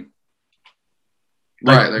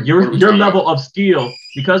 like your level of skill,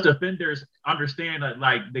 because defenders understand that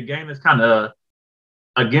like the game is kind of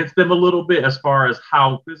against them a little bit as far as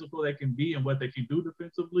how physical they can be and what they can do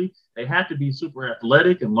defensively. They have to be super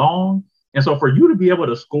athletic and long. And so for you to be able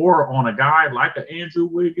to score on a guy like an Andrew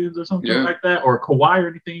Wiggins or something like that, or Kawhi or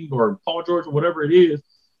anything, or Paul George or whatever it is,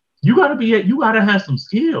 you gotta have some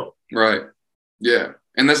skill. Right. Yeah.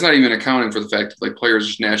 And that's not even accounting for the fact that like players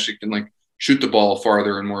just naturally can like shoot the ball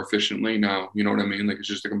farther and more efficiently now. You know what I mean? Like, it's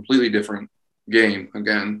just a completely different game.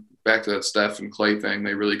 Again, back to that Steph and Clay thing,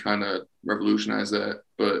 they really kind of revolutionized that.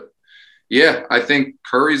 But yeah, I think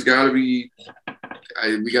Curry's got to be.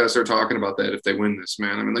 We got to start talking about that if they win this,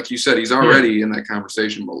 man. I mean, like you said, he's already in that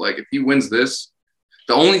conversation, but like if he wins this,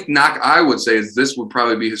 the only knock I would say is this would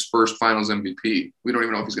probably be his first Finals MVP. We don't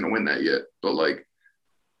even know if he's going to win that yet, but like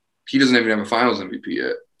he doesn't even have a Finals MVP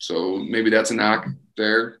yet, so maybe that's a knock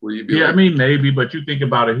there where you'd be. Yeah, like, I mean maybe, but you think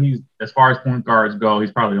about it, he's as far as point guards go,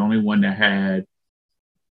 he's probably the only one that had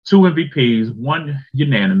 2 MVPs, 1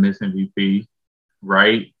 unanimous MVP,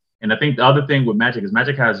 right? And I think the other thing with Magic is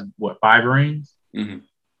Magic has 5 rings.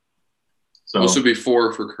 So this would be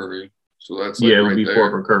 4 for Curry. So that's like it would be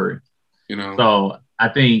 4 for Curry. You know. So I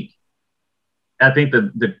think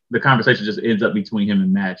the conversation just ends up between him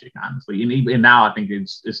and Magic, honestly. And now I think it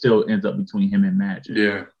still ends up between him and Magic.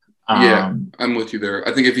 Yeah. I'm with you there.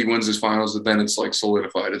 I think if he wins his finals, then it's like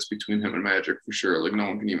solidified. It's between him and Magic for sure. Like no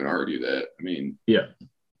one can even argue that. I mean, yeah.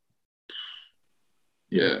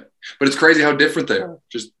 But it's crazy how different they are.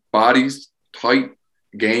 Just bodies, height,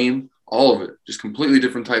 game, all of it. Just completely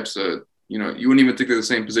different types of, you wouldn't even think they're the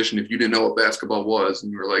same position if you didn't know what basketball was.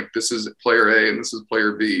 And you were like, this is player A and this is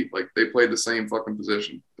player B. Like they played the same fucking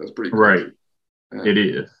position. That's pretty crazy. Right. Yeah. It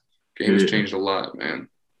is. Game has changed a lot, man.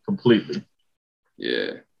 Completely.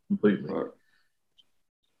 Yeah. Completely.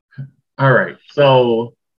 All right.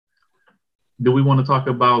 So do we want to talk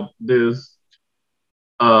about this?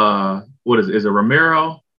 What is it? Is it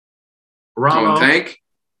Romero? Tank?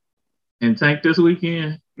 And Tank this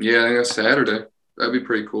weekend? Yeah, I think that's Saturday. That'd be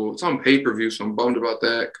pretty cool. It's on pay-per-view, so I'm bummed about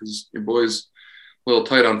that because your boy's a little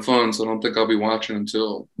tight on funds, so I don't think I'll be watching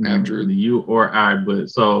until after. You or I, but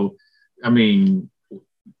so, I mean,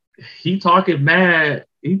 he talking mad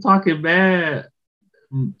he talking bad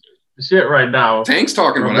shit right now. Tank's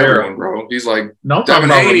talking Romero. about everyone, bro. He's like, no, I'm talking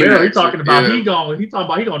about Romero. He's talking about he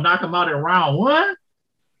gonna knock him out in round one.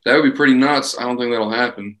 That would be pretty nuts. I don't think that'll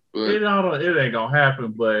happen. But it ain't gonna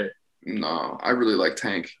happen. But no, I really like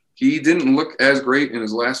Tank. He didn't look as great in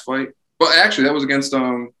his last fight. But actually, that was against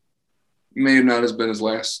may have not has been his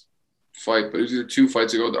last fight, but it was either 2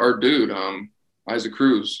 fights ago. Our dude, Isaac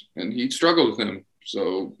Cruz, and he struggled with him.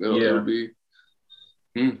 So it'll be.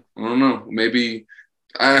 I don't know. Maybe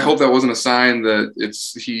I hope that wasn't a sign that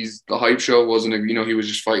he's the hype show wasn't. He was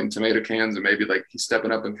just fighting tomato cans, and maybe like he's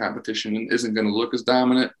stepping up in competition and isn't going to look as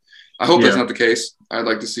dominant. I hope that's not the case. I'd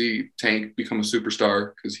like to see Tank become a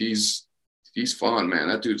superstar because he's fun, man.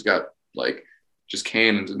 That dude's got like just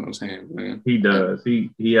cannons in those hands, man. He does.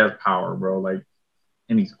 He has power, bro. Like,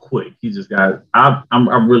 and he's quick. He just got.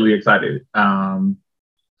 I'm really excited.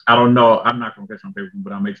 I don't know. I'm not gonna catch on paper,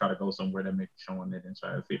 but I may try to go somewhere that may be showing it and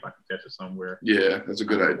try to see if I can catch it somewhere. Yeah, that's a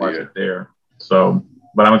good idea. Watch it there. So,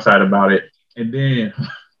 but I'm excited about it. And then,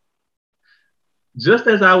 just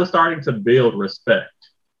as I was starting to build respect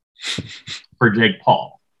for Jake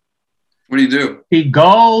Paul, what do you do? He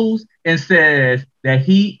goes and says that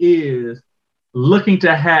he is looking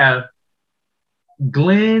to have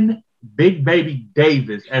Glenn Big Baby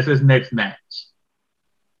Davis as his next match.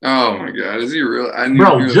 Oh my God, is he real?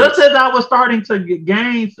 Bro, just as I was starting to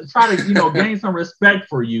gain some respect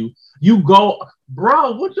for you, you go,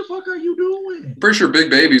 bro, what the fuck are you doing? Pretty sure Big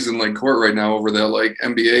Baby's in like court right now over that like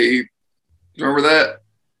NBA. Remember that?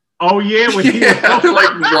 Oh yeah,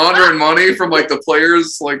 like laundering money from like the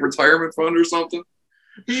players' like retirement fund or something.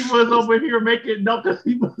 He was over here making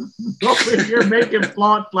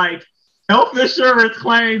flaunts like health insurance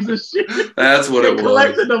claims and shit. That's what it was.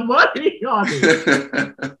 Collecting the money on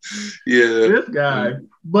it. Yeah. This guy.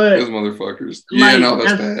 But those motherfuckers. Yeah, no,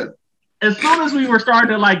 that's bad. As soon as we were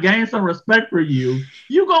starting to like gain some respect for you,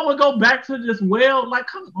 you gonna go back to this come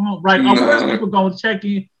on, right? Of course people gonna check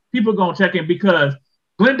in. People gonna check in because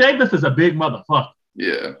Glenn Davis is a big motherfucker.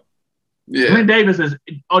 Yeah. Yeah. Glenn Davis is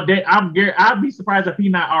I'd be surprised if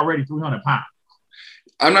he's not already 300 pounds.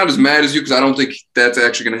 I'm not as mad as you because I don't think that's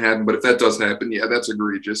actually going to happen. But if that does happen, yeah, that's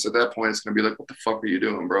egregious. At that point, it's going to be like, what the fuck are you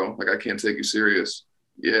doing, bro? Like, I can't take you serious.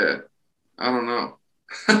 Yeah. I don't know.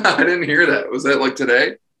 I didn't hear that. Was that like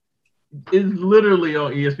today? It's literally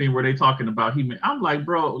on ESPN where they talking about I'm like,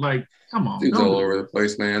 bro, like, come on. Dude's all over the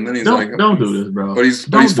place, man. Then he's don't do this, bro. But he's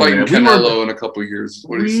fighting Canelo in a couple of years. Is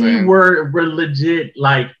what he's saying. We're legit,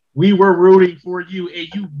 like, we were rooting for you, and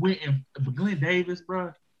you went and Glenn Davis,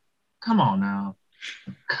 bro. Come on now.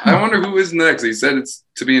 I wonder who is next. He said it's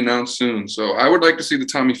to be announced soon. So I would like to see the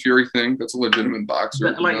Tommy Fury thing. That's a legitimate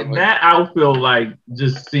boxer. That I feel like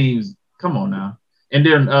just seems, come on now. And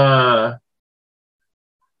then,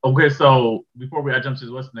 okay, so before I jump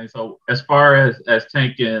to what's the name? So as far as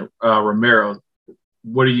Tank and Romero,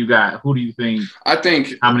 what do you got? Who do you think? I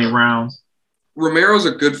think. How many rounds? Romero's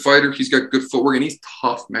a good fighter. He's got good footwork and he's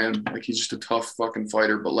tough, man. Like he's just a tough fucking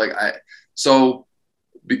fighter. But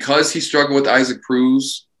because he struggled with Isaac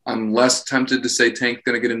Cruz, I'm less tempted to say Tank's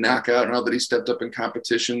going to get a knockout now that he stepped up in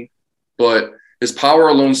competition. But his power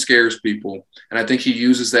alone scares people. And I think he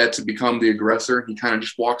uses that to become the aggressor. He kind of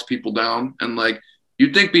just walks people down. And,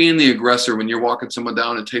 you'd think being the aggressor when you're walking someone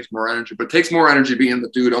down, it takes more energy. But it takes more energy being the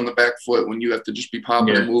dude on the back foot when you have to just be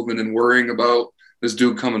popping and moving and worrying about this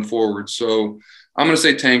dude coming forward. So I'm going to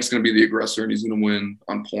say Tank's going to be the aggressor and he's going to win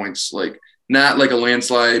on points. Not like a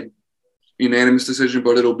landslide unanimous decision,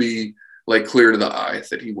 but it'll be clear to the eye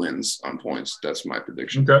that he wins on points. That's my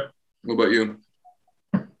prediction. Okay. What about you?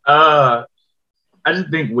 I just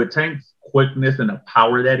think with Tank's quickness and the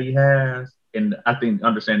power that he has, and I think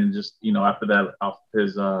understanding just after that off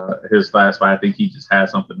his last fight, I think he just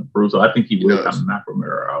has something to prove. So I think he will kind of knock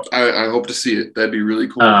Romero out. I hope to see it. That'd be really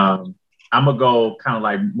cool. I'm gonna go kind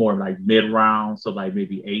of more mid round, so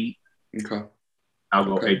maybe 8. Okay. I'll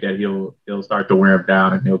go 8 that he'll start to wear him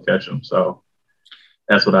down and he'll catch him. So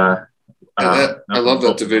that's what I love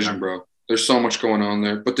that division, bro. There's so much going on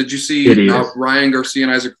there. But did you see Ryan Garcia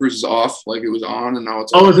and Isaac Cruz is off? It was on and now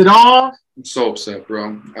it's off. Oh, is it off? I'm so upset,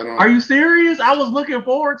 bro. Are you serious? I was looking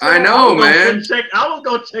forward to it. I know, man. I was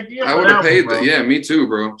going to check in. I would have paid that. Yeah, me too,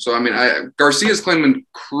 bro. So, Garcia's claiming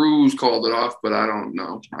Cruz called it off, but I don't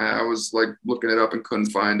know. I was looking it up and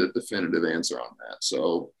couldn't find a definitive answer on that.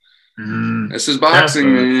 So, this is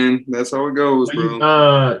boxing, man. That's how it goes,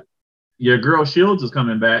 bro. Your girl Shields is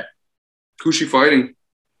coming back. Who's she fighting?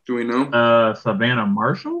 Do we know? Savannah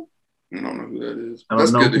Marshall? I don't know who that is.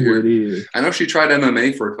 That's good to hear. It is. I know she tried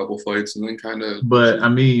MMA for a couple fights and then kind of. But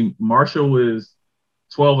Marshall is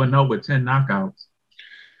 12-0 with 10 knockouts.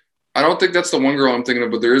 I don't think that's the one girl I'm thinking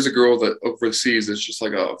of, but there is a girl that overseas that's just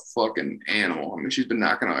like a fucking animal. I mean, she's been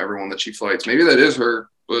knocking out everyone that she fights. Maybe that is her,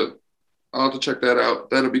 but I'll have to check that out.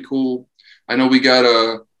 That'll be cool. I know we got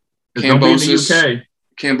Cambosis.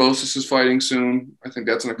 Cambosis is fighting soon. I think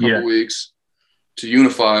that's in a couple weeks to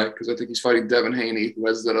unify because I think he's fighting Devin Haney, who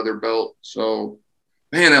has that other belt. So,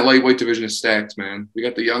 man, that lightweight division is stacked, man. We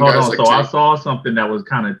got the young guys. So I saw something that was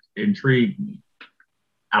kind of intrigued me.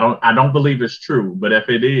 I don't believe it's true, but if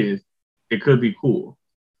it is, it could be cool.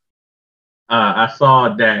 I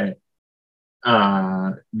saw that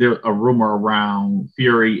there's a rumor around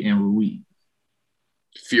Fury and Ruiz.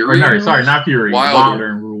 Not Fury.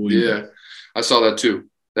 Wilder and Ruiz. Yeah, I saw that too.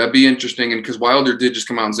 That'd be interesting, and because Wilder did just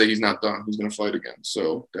come out and say he's not done, he's going to fight again.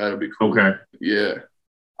 So that'd be cool. Okay. Yeah,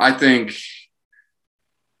 I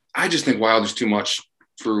just think Wilder's too much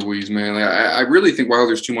for Ruiz, man. Like, I really think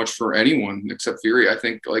Wilder's too much for anyone except Fury. I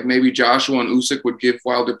think like maybe Joshua and Usyk would give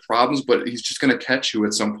Wilder problems, but he's just going to catch you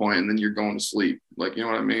at some point, and then you're going to sleep. Like, you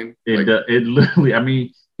know what I mean? It literally. I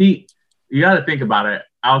mean, you got to think about it.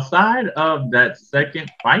 Outside of that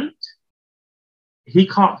second fight, he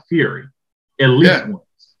caught Fury at least once.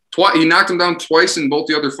 He knocked him down twice in both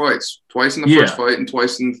the other fights. Twice in the first fight and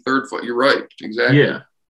twice in the third fight. You're right. Exactly. Yeah.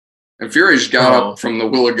 And Fury just got up from the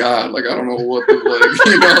will of God. Like, I don't know what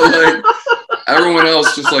like everyone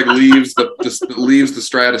else just like leaves the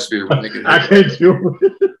stratosphere when they can. I can't do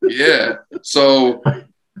it. Yeah. So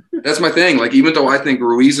that's my thing. Like, even though I think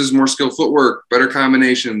Ruiz is more skilled footwork, better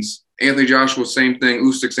combinations, Anthony Joshua, same thing,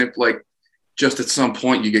 Usyk, same, like, just at some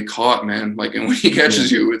point you get caught, man. Like, and when he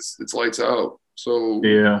catches you, it's lights out. So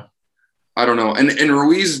yeah. I don't know. And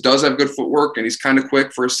Ruiz does have good footwork, and he's kind of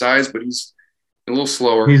quick for his size, but he's a little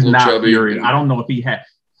slower. He's little not chubby, Fury. I don't know if he had.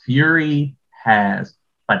 Fury has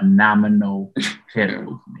phenomenal head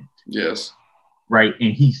movement. Yes. Right,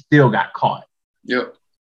 and he still got caught. Yep.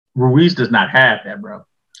 Ruiz does not have that, bro.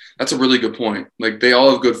 That's a really good point. Like, they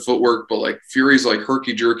all have good footwork, but like Fury's like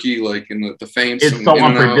herky-jerky, like in the feints. It's so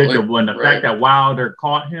unpredictable. And the fact that Wilder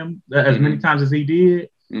caught him as many times as he did,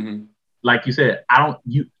 like you said,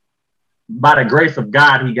 by the grace of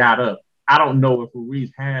God, he got up. I don't know if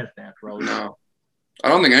Ruiz has that, bro. No. I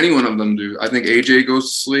don't think any one of them do. I think AJ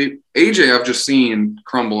goes to sleep. AJ, I've just seen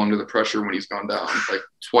crumble under the pressure when he's gone down, like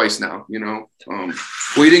twice now, you know. Well,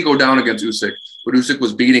 he didn't go down against Usyk, but Usyk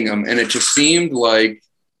was beating him, and it just seemed like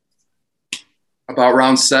about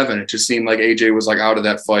round 7, it just seemed like AJ was like out of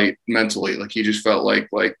that fight mentally. Like, he just felt like,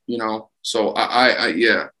 you know. So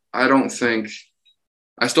I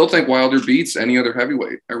still think Wilder beats any other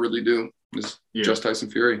heavyweight. I really do. Just Tyson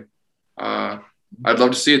Fury. I'd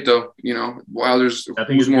love to see it though. You know, Wilder's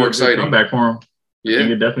who's more exciting. Comeback for him. Yeah, it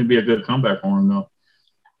could definitely be a good comeback for him though.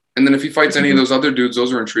 And then if he fights any of those other dudes,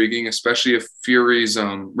 those are intriguing. Especially if Fury's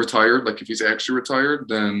retired. Like, if he's actually retired,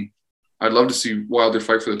 then I'd love to see Wilder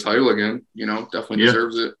fight for the title again. You know, definitely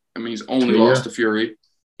deserves it. I mean, he's only lost to Fury.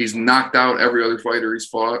 He's knocked out every other fighter he's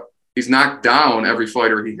fought. He's knocked down every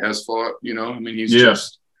fighter he has fought. You know, I mean, he's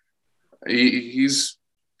just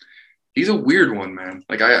he's a weird one, man.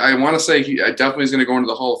 Like, I want to say I definitely is going to go into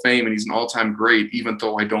the Hall of Fame, and he's an all-time great, even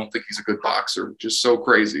though I don't think he's a good boxer. Just so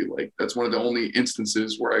crazy. Like, that's one of the only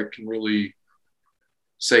instances where I can really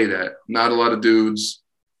say that. Not a lot of dudes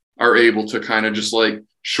are able to kind of just like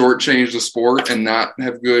shortchange the sport and not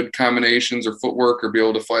have good combinations or footwork, or be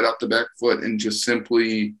able to fight off the back foot and just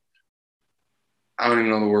simply, I don't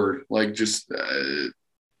even know the word, like just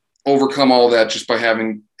overcome all that just by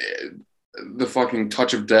having the fucking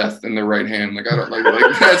touch of death in their right hand. Like, I don't like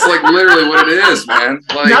that's like literally what it is, man.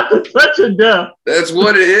 Like, not the touch of death. That's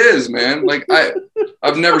what it is, man. Like,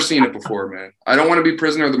 I've never seen it before, man. I don't want to be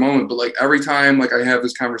prisoner of the moment, but like every time like I have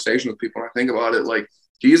this conversation with people and I think about it, like,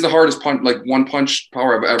 he's the hardest punch, like one punch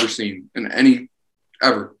power I've ever seen in any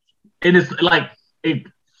ever. It is like it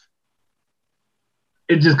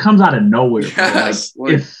just comes out of nowhere. Yes,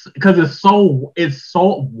 like, it's because it's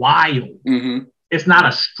so wild. Mm-hmm. It's not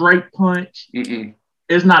a straight punch. Mm-mm.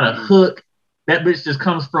 It's not a hook. That bitch just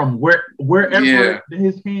comes from wherever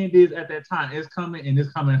his hand is at that time. It's coming, and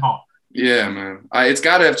it's coming hard. Yeah, man. It's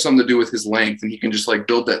got to have something to do with his length, and he can just like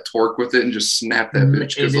build that torque with it and just snap that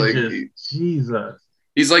bitch. Because like Jesus,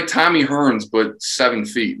 he's like Tommy Hearns, but 7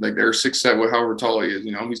 feet. Like, they're 6'7", however tall he is.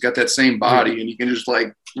 You know, he's got that same body, and he can just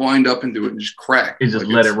like wind up into it and just crack. It just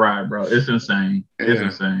like, let it ride, bro. It's insane. It's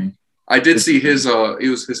insane. I did see his it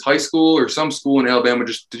was his high school or some school in Alabama.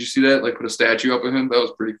 Did you see that? Like, put a statue up of him. That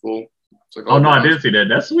was pretty cool. It's like, oh no, I did see that.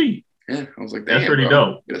 That's sweet. Yeah, I was like, damn, that's pretty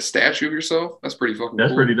bro. dope. Get a statue of yourself. That's pretty fucking. That's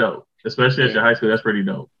cool. pretty dope, especially at your high school. That's pretty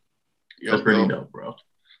dope. That's pretty dope, bro.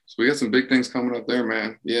 So we got some big things coming up there,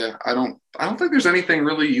 man. Yeah, I don't think there's anything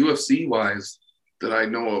really UFC wise that I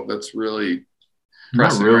know of that's really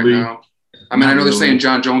pressing really. right now. I mean, I know they're saying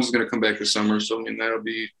John Jones is going to come back this summer, so I mean that'd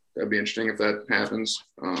be interesting if that happens.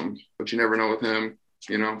 But you never know with him,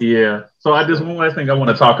 you know. Yeah. So one last thing I want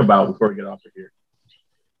to talk about before we get off of here.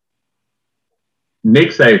 Nick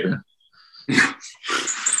Saban.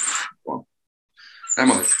 Well, that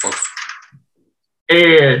motherfucker.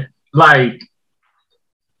 And like,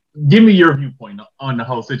 give me your viewpoint on the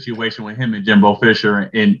whole situation with him and Jimbo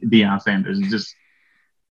Fisher and Deion Sanders. Just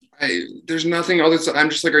there's nothing other.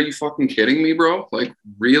 I'm just like, are you fucking kidding me, bro? Like,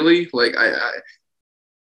 really? Like,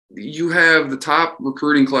 you have the top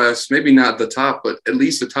recruiting class, maybe not the top, but at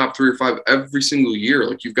least the top 3 or 5 every single year.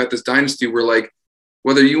 Like, you've got this dynasty where, like,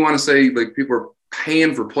 whether you want to say like people are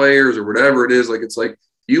paying for players or whatever it is, like it's like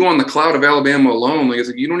you on the cloud of Alabama alone, like it's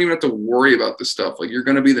like you don't even have to worry about this stuff. Like you're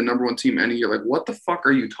going to be the number 1 team any year. Like what the fuck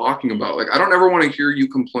are you talking about? Like I don't ever want to hear you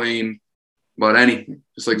complain about anything.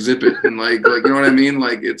 Just like zip it and like you know what I mean?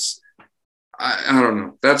 Like it's I don't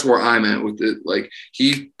know. That's where I'm at with it. Like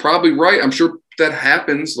he's probably right. I'm sure that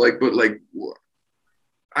happens. Like but like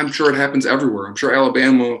I'm sure it happens everywhere.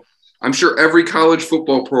 I'm sure every college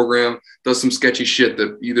football program does some sketchy shit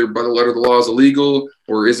that either by the letter of the law is illegal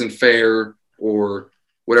or isn't fair or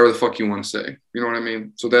whatever the fuck you want to say. You know what I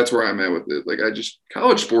mean? So that's where I'm at with it. Like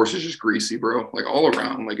college sports is just greasy, bro. Like all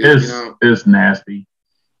around. Like it's nasty.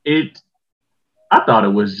 I thought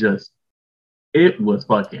it was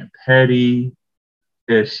fucking petty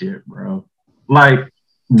as shit, bro. Like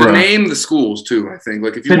to name the schools too, I think.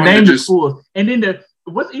 Like if you want to name the schools, and then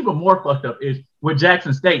what's even more fucked up is with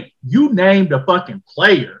Jackson State, you named a fucking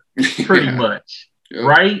player pretty much,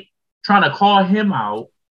 right? Trying to call him out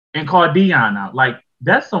and call Deion out. Like,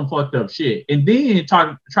 that's some fucked up shit. And then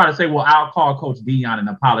try to say, well, I'll call Coach Deion and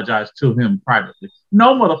apologize to him privately.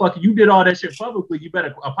 No, motherfucker, you did all that shit publicly. You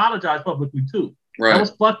better apologize publicly too. Right. That was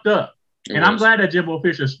fucked up. I'm glad that Jimbo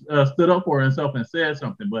Fisher stood up for himself and said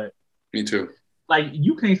something, but me too. Like,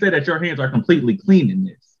 you can't say that your hands are completely clean in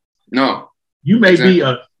this. No. You may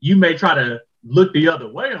you may try to look the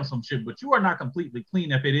other way on some shit, but you are not completely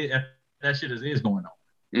clean if that shit is going on.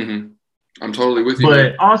 Mm-hmm. I'm totally with you.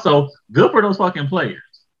 But also, good for those fucking players.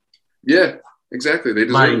 Yeah, exactly. They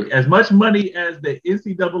deserve it. As much money as the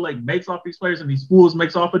NCAA makes off these players and these schools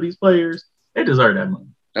makes off of these players, they deserve that money.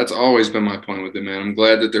 That's always been my point with it, man. I'm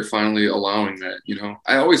glad that they're finally allowing that, you know.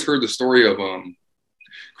 I always heard the story of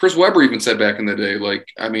Chris Webber even said back in the day,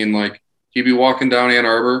 he'd be walking down Ann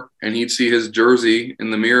Arbor and he'd see his jersey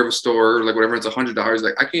in the mirror of a store, like whatever, it's $100.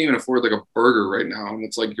 Like, I can't even afford like a burger right now. And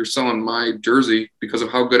it's like, you're selling my jersey because of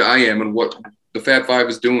how good I am and what the Fab Five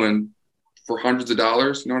is doing for hundreds of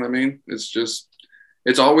dollars. You know what I mean?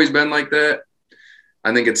 It's always been like that.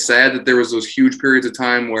 I think it's sad that there was those huge periods of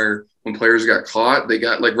time where when players got caught, they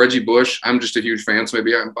got like Reggie Bush. I'm just a huge fan, so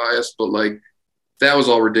maybe I'm biased, but like, that was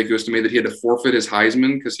all ridiculous to me that he had to forfeit his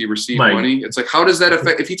Heisman because he received money. It's like, how does that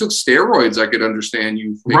affect? If he took steroids, I could understand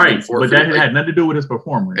you. Right, but that had nothing to do with his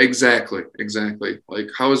performance. Exactly. Like,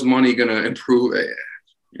 how is money going to improve?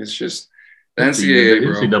 It's just the NCAA,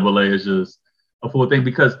 bro. NCAA is just a full thing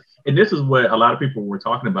because, and this is what a lot of people were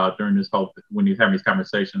talking about during this whole, when you're having these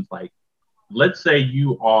conversations. Like, let's say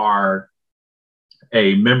you are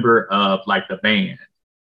a member of like the band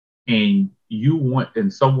and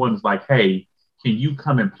and someone's like, hey, can you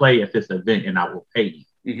come and play at this event and I will pay you?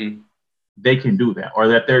 Mm-hmm. They can do that. Or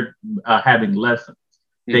that they're having lessons.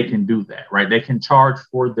 Mm-hmm. They can do that, right? They can charge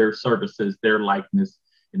for their services, their likeness,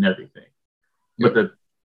 and everything. Yep. But the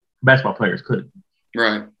basketball players couldn't.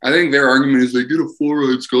 Right. I think their argument is they get a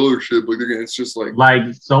full-ride scholarship. Like, it's just like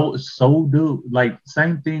so do like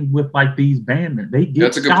same thing with like these banders. They get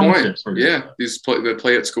that's a good point. For this. These they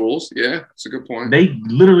play at schools. Yeah, that's a good point. They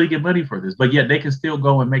literally get money for this, but yet they can still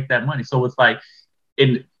go and make that money. So it's like,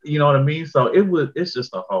 and you know what I mean. So it's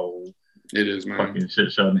just a whole. It is, man. Fucking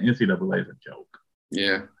shit show. And the NCAA is a joke.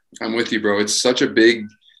 Yeah, I'm with you, bro. It's such a big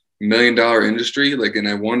 $1 million industry. Like, and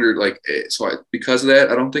I wondered, like, because of that,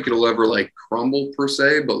 I don't think it'll ever like crumble per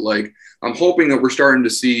se, but like, I'm hoping that we're starting to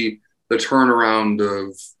see the turnaround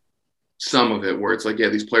of some of it where it's like, yeah,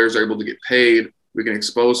 these players are able to get paid. We can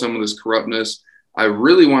expose some of this corruptness. I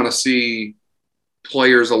really want to see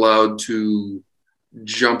players allowed to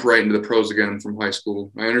jump right into the pros again from high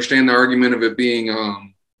school. I understand the argument of it being,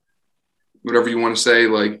 whatever you want to say,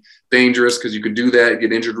 like dangerous because you could do that,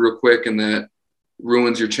 get injured real quick, and that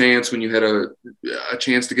ruins your chance when you had a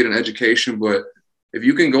chance to get an education. But if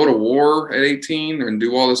you can go to war at 18 and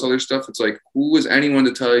do all this other stuff, it's like, who is anyone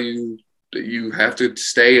to tell you that you have to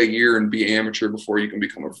stay a year and be amateur before you can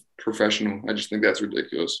become a professional? I just think that's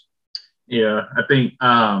ridiculous. Yeah, I think,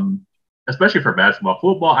 especially for basketball.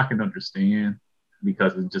 Football, I can understand.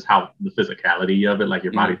 because it's just how the physicality of it. Like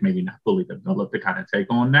your body's maybe not fully developed to kind of take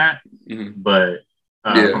on that. But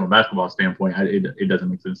from a basketball standpoint, it doesn't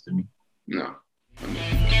make sense to me. No.